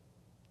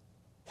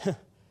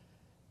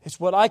 It's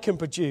what I can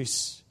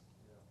produce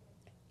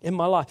in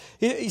my life.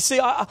 You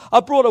see, I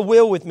brought a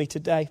wheel with me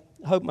today.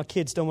 I hope my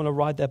kids don't want to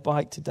ride their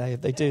bike today.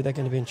 If they do, they're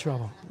going to be in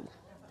trouble.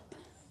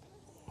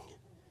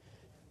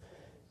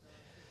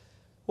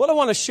 What I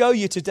want to show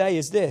you today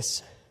is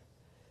this.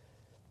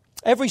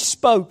 Every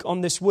spoke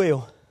on this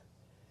wheel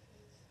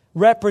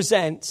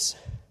represents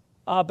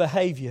our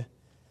behavior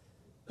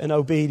and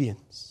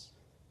obedience.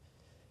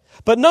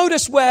 But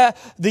notice where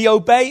the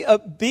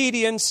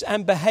obedience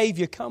and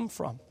behavior come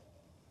from.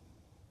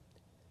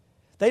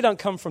 They don't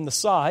come from the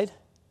side.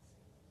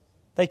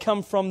 They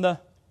come from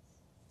the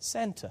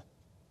center.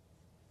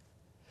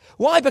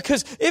 Why?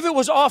 Because if it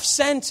was off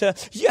center,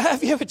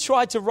 have you ever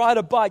tried to ride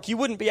a bike? You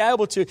wouldn't be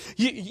able to.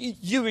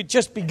 You would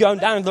just be going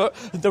down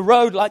the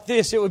road like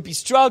this. It would be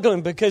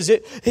struggling because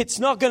it's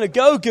not going to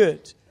go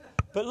good.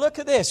 But look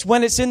at this.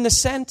 When it's in the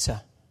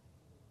center,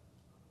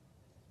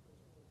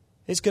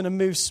 it's going to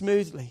move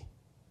smoothly.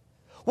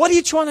 What are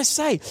you trying to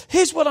say?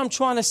 Here's what I'm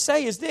trying to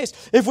say is this.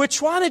 If we're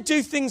trying to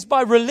do things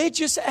by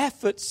religious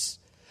efforts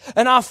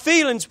and our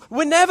feelings,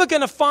 we're never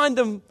going to find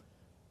them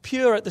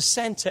pure at the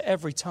center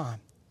every time.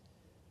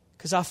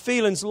 Because our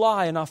feelings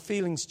lie and our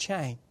feelings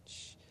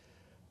change.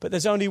 But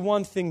there's only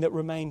one thing that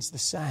remains the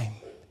same.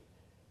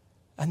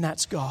 And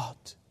that's God.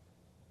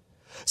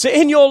 So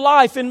in your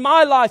life, in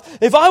my life,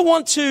 if I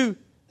want to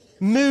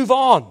move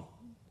on,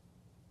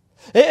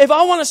 if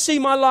I want to see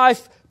my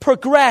life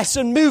progress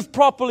and move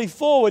properly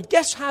forward,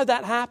 guess how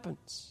that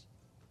happens?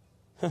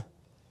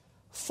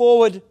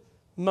 Forward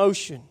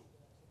motion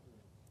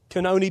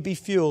can only be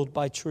fueled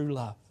by true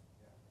love.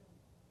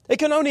 It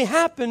can only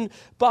happen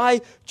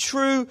by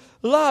true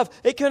love.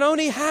 It can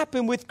only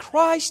happen with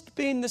Christ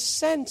being the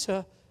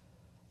center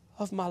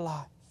of my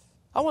life.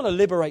 I want to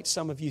liberate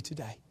some of you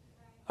today.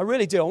 I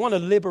really do. I want to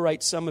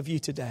liberate some of you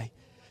today.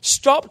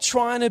 Stop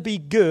trying to be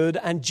good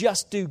and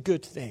just do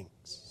good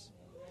things.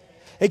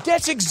 It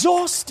gets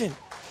exhausting.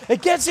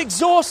 It gets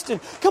exhausting.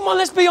 Come on,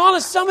 let's be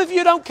honest. Some of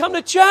you don't come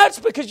to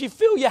church because you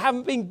feel you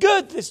haven't been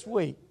good this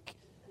week.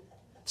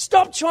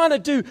 Stop trying to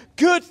do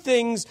good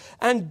things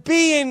and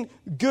being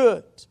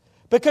good.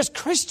 Because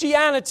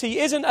Christianity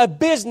isn't a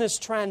business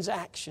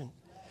transaction.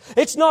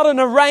 It's not an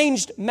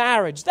arranged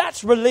marriage.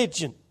 That's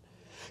religion.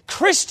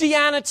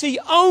 Christianity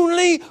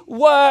only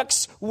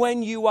works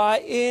when you are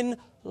in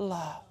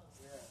love.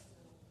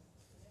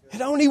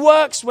 It only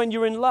works when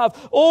you're in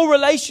love. All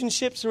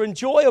relationships are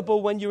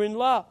enjoyable when you're in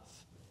love.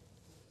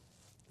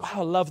 Oh,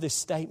 I love this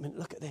statement.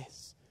 Look at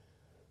this.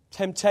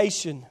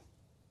 Temptation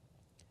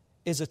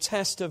is a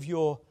test of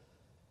your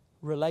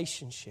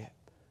relationship,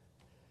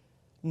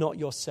 not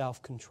your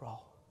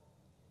self-control.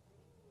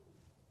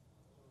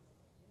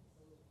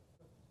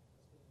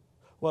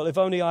 Well, if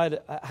only I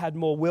had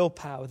more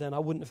willpower, then I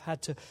wouldn't have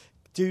had to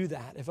do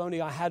that. If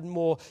only I had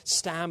more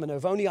stamina.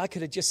 If only I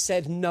could have just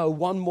said no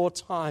one more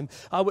time.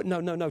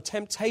 No.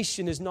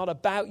 Temptation is not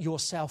about your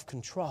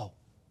self-control.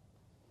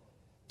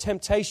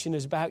 Temptation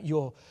is about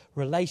your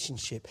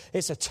relationship.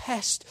 It's a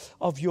test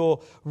of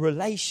your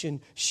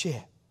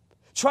relationship.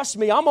 Trust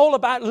me, I'm all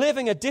about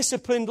living a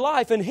disciplined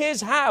life, and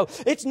here's how.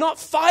 It's not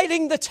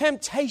fighting the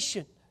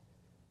temptation.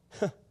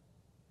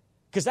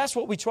 Because that's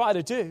what we try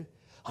to do.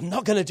 I'm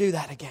not going to do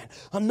that again.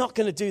 I'm not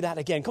going to do that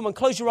again. Come on,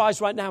 close your eyes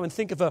right now and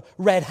think of a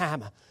red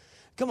hammer.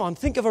 Come on,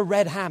 think of a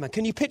red hammer.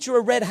 Can you picture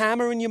a red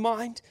hammer in your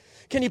mind?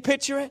 Can you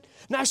picture it?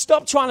 Now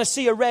stop trying to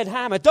see a red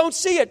hammer. Don't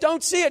see it,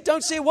 don't see it,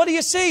 don't see it. What do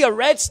you see? A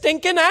red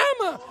stinking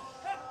hammer.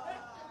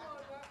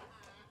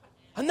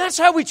 And that's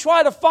how we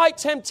try to fight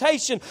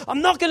temptation.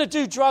 I'm not going to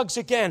do drugs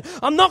again.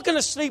 I'm not going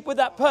to sleep with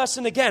that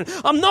person again.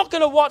 I'm not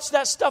going to watch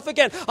that stuff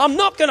again. I'm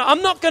not going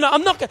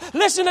to.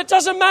 Listen, it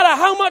doesn't matter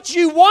how much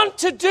you want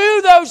to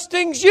do those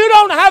things. You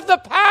don't have the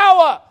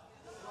power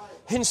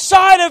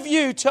inside of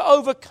you to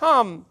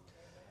overcome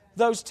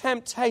those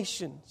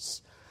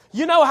temptations.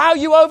 You know how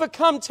you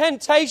overcome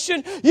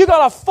temptation? You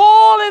got to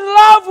fall in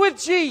love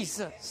with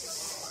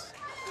Jesus.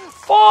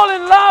 Fall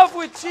in love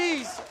with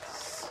Jesus.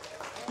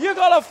 You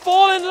got to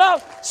fall in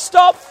love.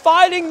 Stop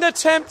fighting the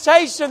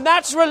temptation.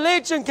 That's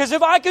religion. Because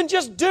if I can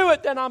just do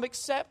it, then I'm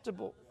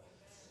acceptable.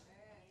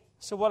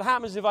 So what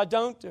happens if I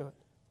don't do it?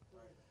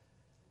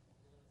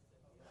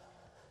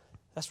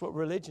 That's what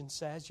religion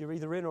says. You're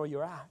either in or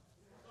you're out.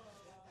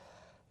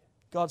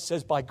 God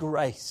says, by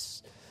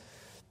grace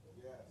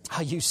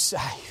are you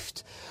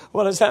saved.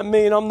 What does that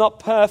mean? I'm not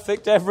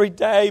perfect every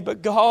day,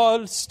 but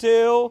God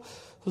still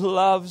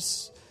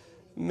loves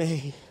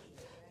me.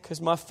 Because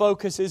my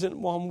focus isn't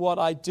on what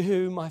I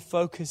do. My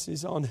focus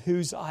is on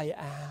whose I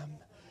am.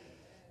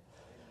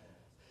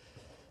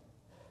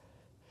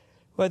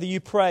 Whether you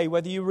pray,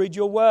 whether you read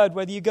your word,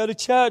 whether you go to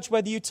church,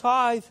 whether you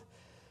tithe,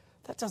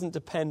 that doesn't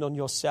depend on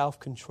your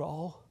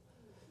self-control.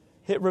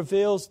 It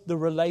reveals the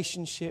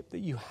relationship that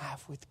you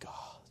have with God.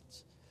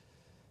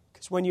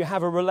 Because when you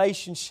have a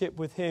relationship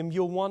with Him,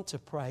 you'll want to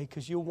pray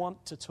because you'll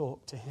want to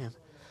talk to Him.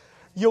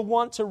 You'll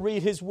want to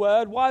read His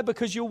Word. Why?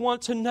 Because you'll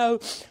want to know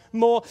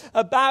more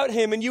about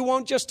Him, and you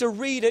won't just to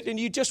read it, and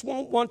you just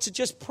won't want to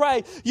just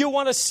pray. You'll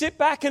want to sit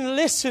back and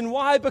listen.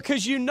 Why?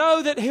 Because you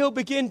know that He'll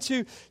begin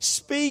to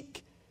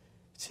speak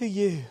to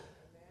you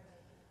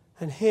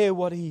and hear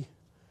what He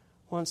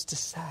wants to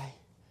say.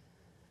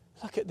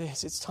 Look at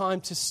this. It's time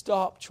to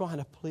stop trying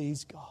to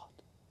please God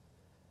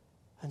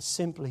and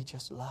simply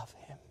just love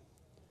Him.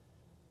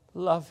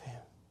 Love Him.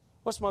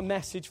 What's my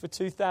message for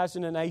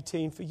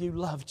 2018 for you?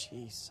 Love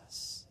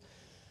Jesus.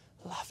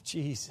 Love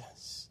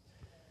Jesus.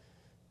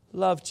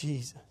 Love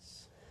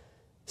Jesus.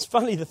 It's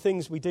funny the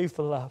things we do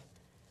for love.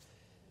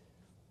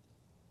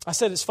 I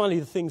said it's funny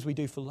the things we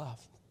do for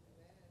love.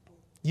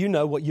 You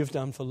know what you've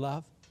done for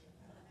love.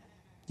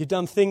 You've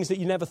done things that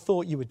you never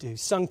thought you would do.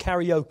 Sung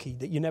karaoke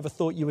that you never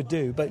thought you would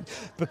do. But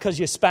because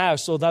your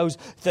spouse or those,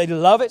 they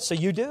love it, so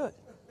you do it.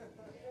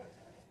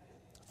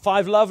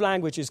 5 love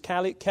languages.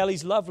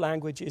 Kelly's love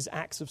language is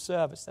acts of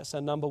service. That's her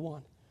number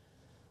 1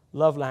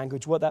 love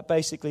language. What that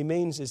basically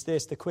means is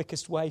this. The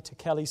quickest way to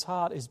Kelly's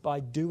heart is by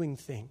doing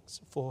things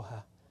for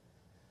her.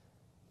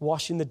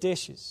 Washing the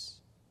dishes.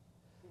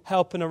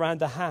 Helping around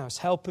the house.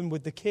 Helping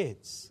with the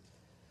kids.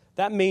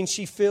 That means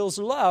she feels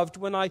loved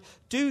when I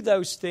do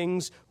those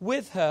things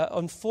with her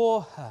and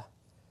for her.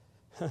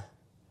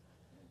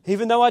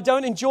 Even though I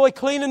don't enjoy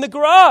cleaning the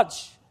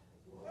garage,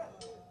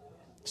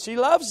 she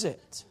loves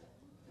it.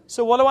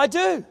 So what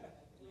do?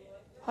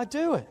 I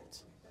do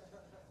it.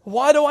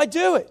 Why do I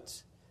do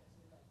it?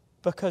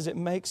 Because it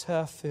makes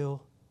her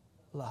feel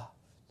loved.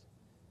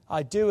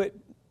 I do it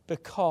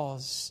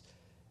because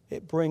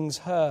it brings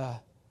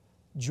her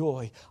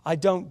joy. I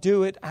don't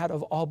do it out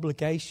of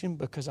obligation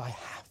because I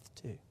have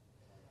to.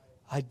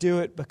 I do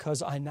it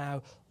because I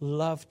now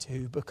love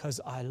to,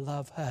 because I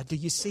love her. Do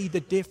you see the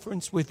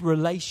difference with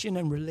relation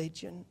and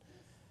religion?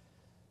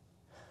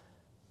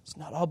 It's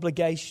not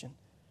obligation.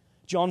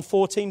 John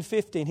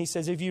 14:15, he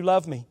says, if you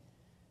love me,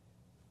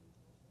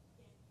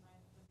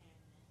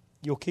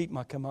 you'll keep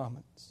my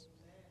commandments.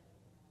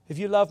 If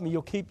you love me,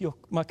 you'll keep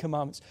my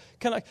commandments.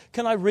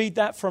 Can I read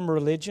that from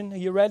religion? Are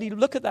you ready?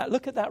 Look at that.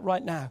 Look at that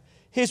right now.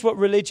 Here's what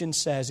religion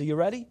says. Are you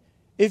ready?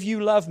 If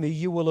you love me,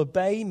 you will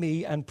obey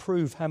me and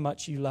prove how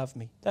much you love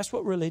me. That's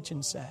what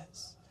religion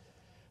says.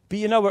 But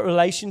you know what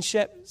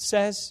relationship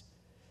says?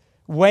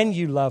 When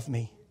you love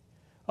me,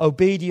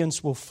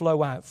 obedience will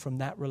flow out from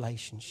that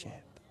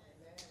relationship.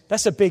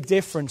 That's a big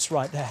difference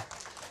right there.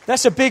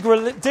 That's a big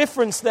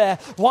difference there.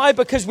 Why?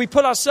 Because we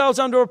put ourselves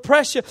under a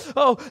pressure.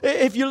 Oh,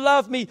 if you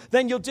love me,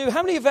 then you'll do.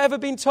 How many have ever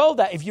been told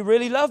that? If you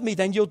really love me,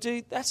 then you'll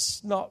do.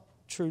 That's not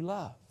true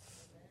love.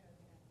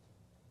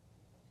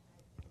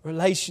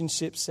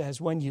 Relationship says,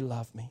 when you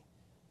love me.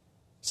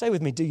 Say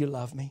with me, do you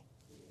love me?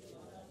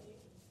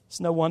 It's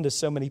no wonder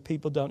so many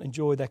people don't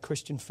enjoy their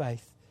Christian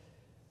faith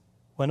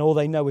when all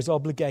they know is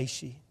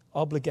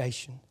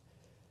obligation,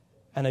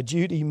 and a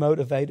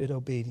duty-motivated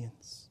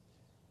obedience.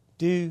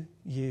 Do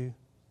you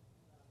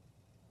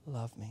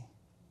love me?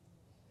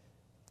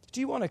 Do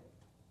you want a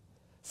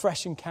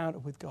fresh encounter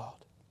with God?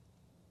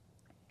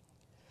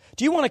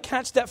 Do you want to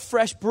catch that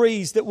fresh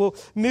breeze that will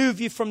move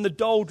you from the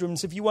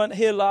doldrums? If you weren't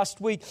here last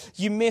week,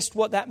 you missed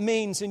what that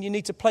means and you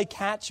need to play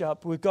catch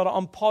up. We've got it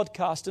on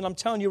podcast, and I'm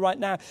telling you right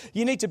now,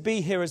 you need to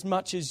be here as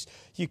much as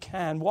you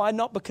can. Why?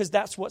 Not because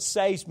that's what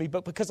saves me,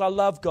 but because I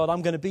love God.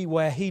 I'm going to be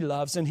where He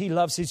loves, and He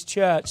loves His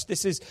church.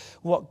 This is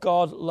what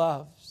God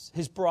loves,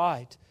 His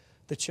bride,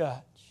 the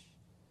church.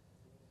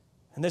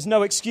 And there's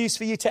no excuse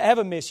for you to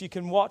ever miss. You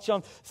can watch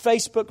on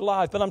Facebook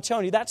Live, but I'm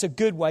telling you, that's a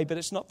good way, but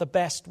it's not the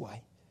best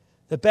way.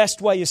 The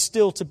best way is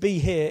still to be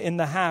here in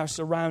the house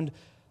around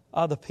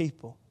other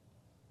people.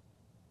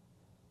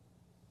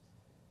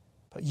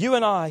 But you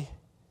and I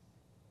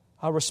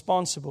are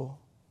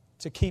responsible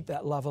to keep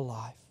that love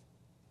alive.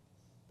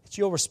 It's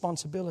your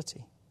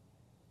responsibility.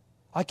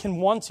 I can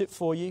want it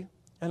for you,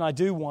 and I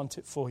do want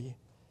it for you,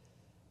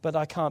 but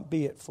I can't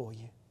be it for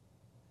you.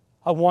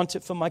 I want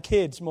it for my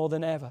kids more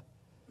than ever,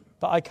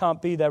 but I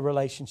can't be their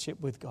relationship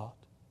with God.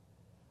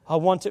 I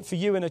want it for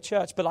you in a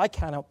church, but I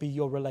cannot be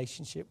your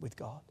relationship with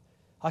God.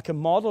 I can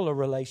model a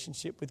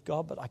relationship with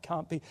God, but I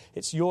can't be.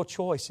 It's your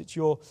choice. It's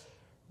your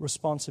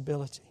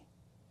responsibility.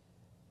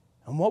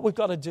 And what we've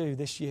got to do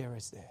this year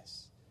is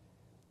this.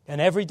 And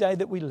every day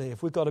that we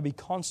live, we've got to be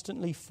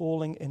constantly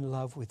falling in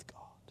love with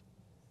God.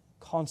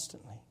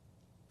 Constantly.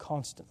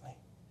 Constantly.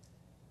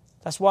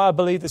 That's why I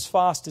believe this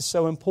fast is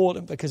so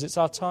important, because it's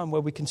our time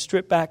where we can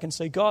strip back and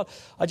say, God,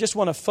 I just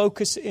want to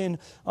focus in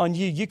on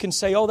you. You can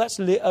say, oh,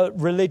 that's a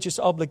religious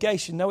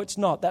obligation. No, it's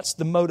not. That's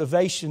the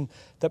motivation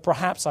that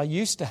perhaps I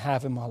used to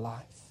have in my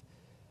life.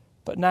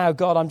 But now,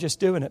 God, I'm just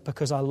doing it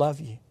because I love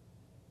you.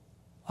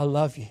 I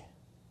love you.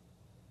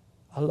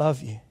 I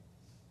love you.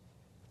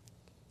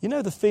 You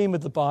know, the theme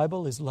of the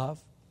Bible is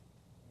love.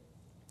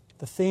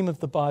 The theme of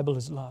the Bible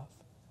is love.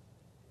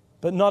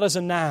 But not as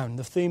a noun.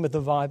 The theme of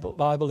the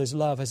Bible is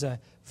love as a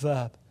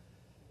verb.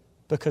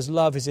 Because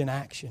love is in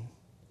action.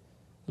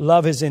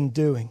 Love is in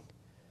doing.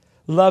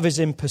 Love is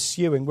in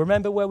pursuing.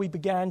 Remember where we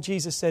began?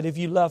 Jesus said, if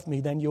you love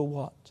me, then you'll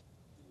what?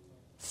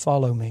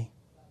 Follow me.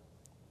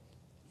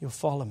 you'll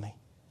follow me.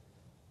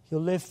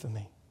 You'll live for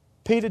me.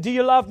 Peter, do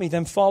you love me?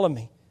 Then follow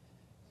me.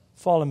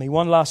 Follow me.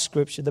 One last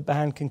scripture. The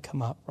band can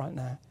come up right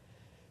now.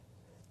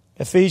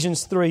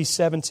 Ephesians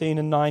 3:17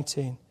 and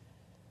 19.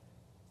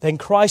 Then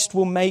Christ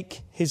will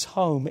make his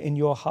home in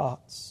your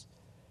hearts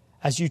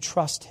as you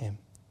trust him.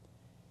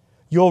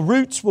 Your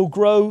roots will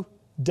grow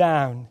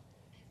down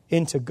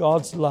into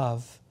God's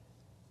love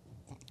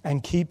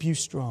and keep you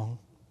strong.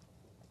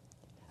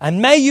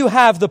 And may you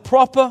have the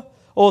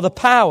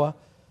power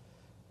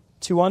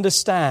to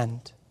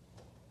understand,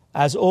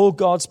 as all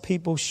God's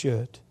people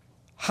should,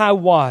 how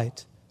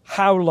wide,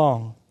 how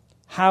long,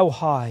 how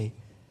high,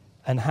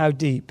 and how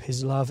deep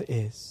his love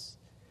is.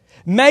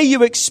 May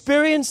you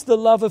experience the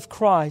love of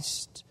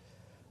Christ,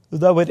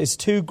 though it is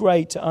too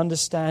great to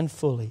understand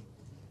fully.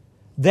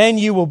 Then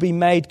you will be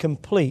made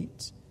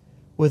complete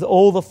with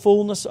all the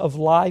fullness of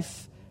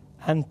life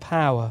and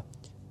power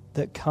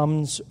that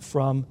comes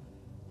from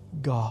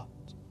God.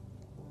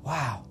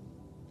 Wow,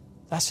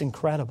 that's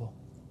incredible.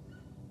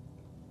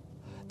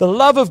 The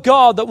love of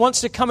God that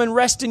wants to come and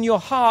rest in your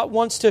heart,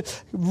 wants to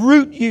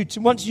root you,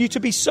 wants you to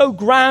be so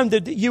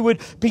grounded that you would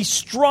be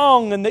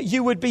strong and that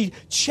you would be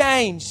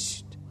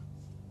changed.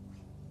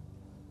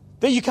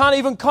 That you can't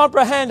even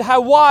comprehend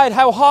how wide,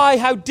 how high,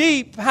 how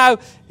deep, how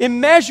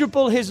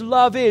immeasurable his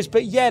love is,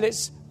 but yet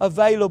it's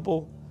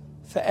available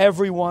for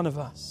every one of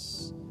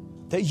us.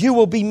 That you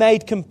will be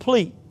made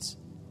complete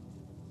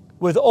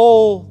with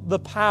all the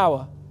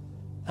power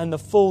and the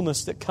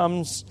fullness that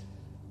comes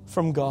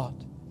from God.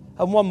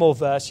 And one more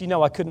verse,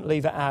 I couldn't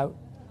leave it out.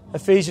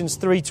 Ephesians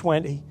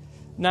 3:20.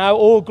 Now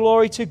all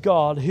glory to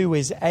God, who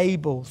is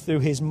able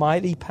through his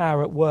mighty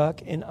power at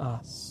work in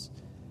us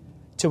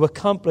to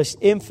accomplish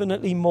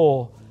infinitely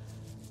more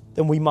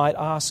than we might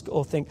ask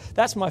or think.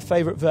 That's my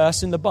favorite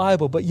verse in the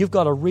Bible, but you've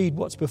got to read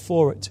what's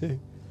before it too.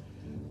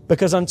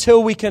 Because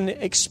until we can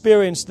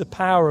experience the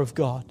power of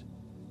God,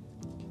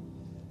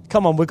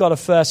 come on, we've got to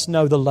first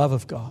know the love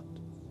of God.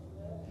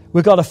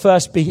 We've got to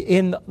first be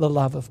in the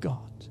love of God.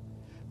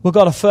 We've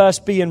got to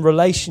first be in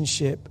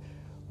relationship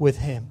with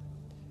him.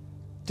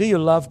 Do you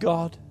love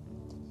God?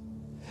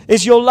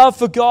 Is your love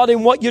for God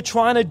in what you're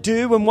trying to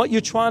do and what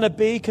you're trying to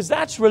be? Because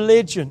that's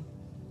religion.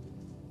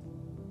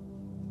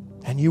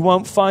 And you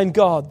won't find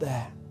God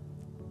there.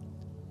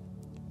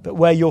 But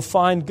where you'll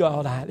find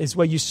God at is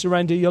where you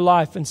surrender your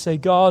life and say,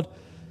 God,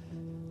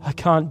 I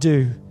can't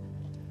do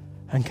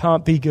and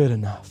can't be good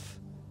enough.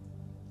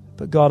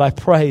 But God, I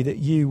pray that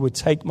you would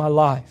take my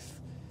life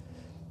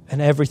and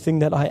everything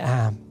that I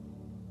am,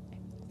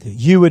 that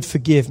you would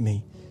forgive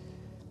me,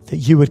 that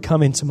you would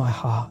come into my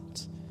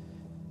heart,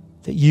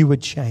 that you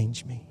would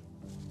change me.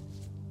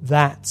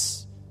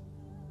 That's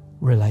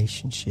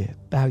relationship.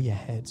 Bow your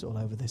heads all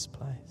over this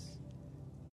place.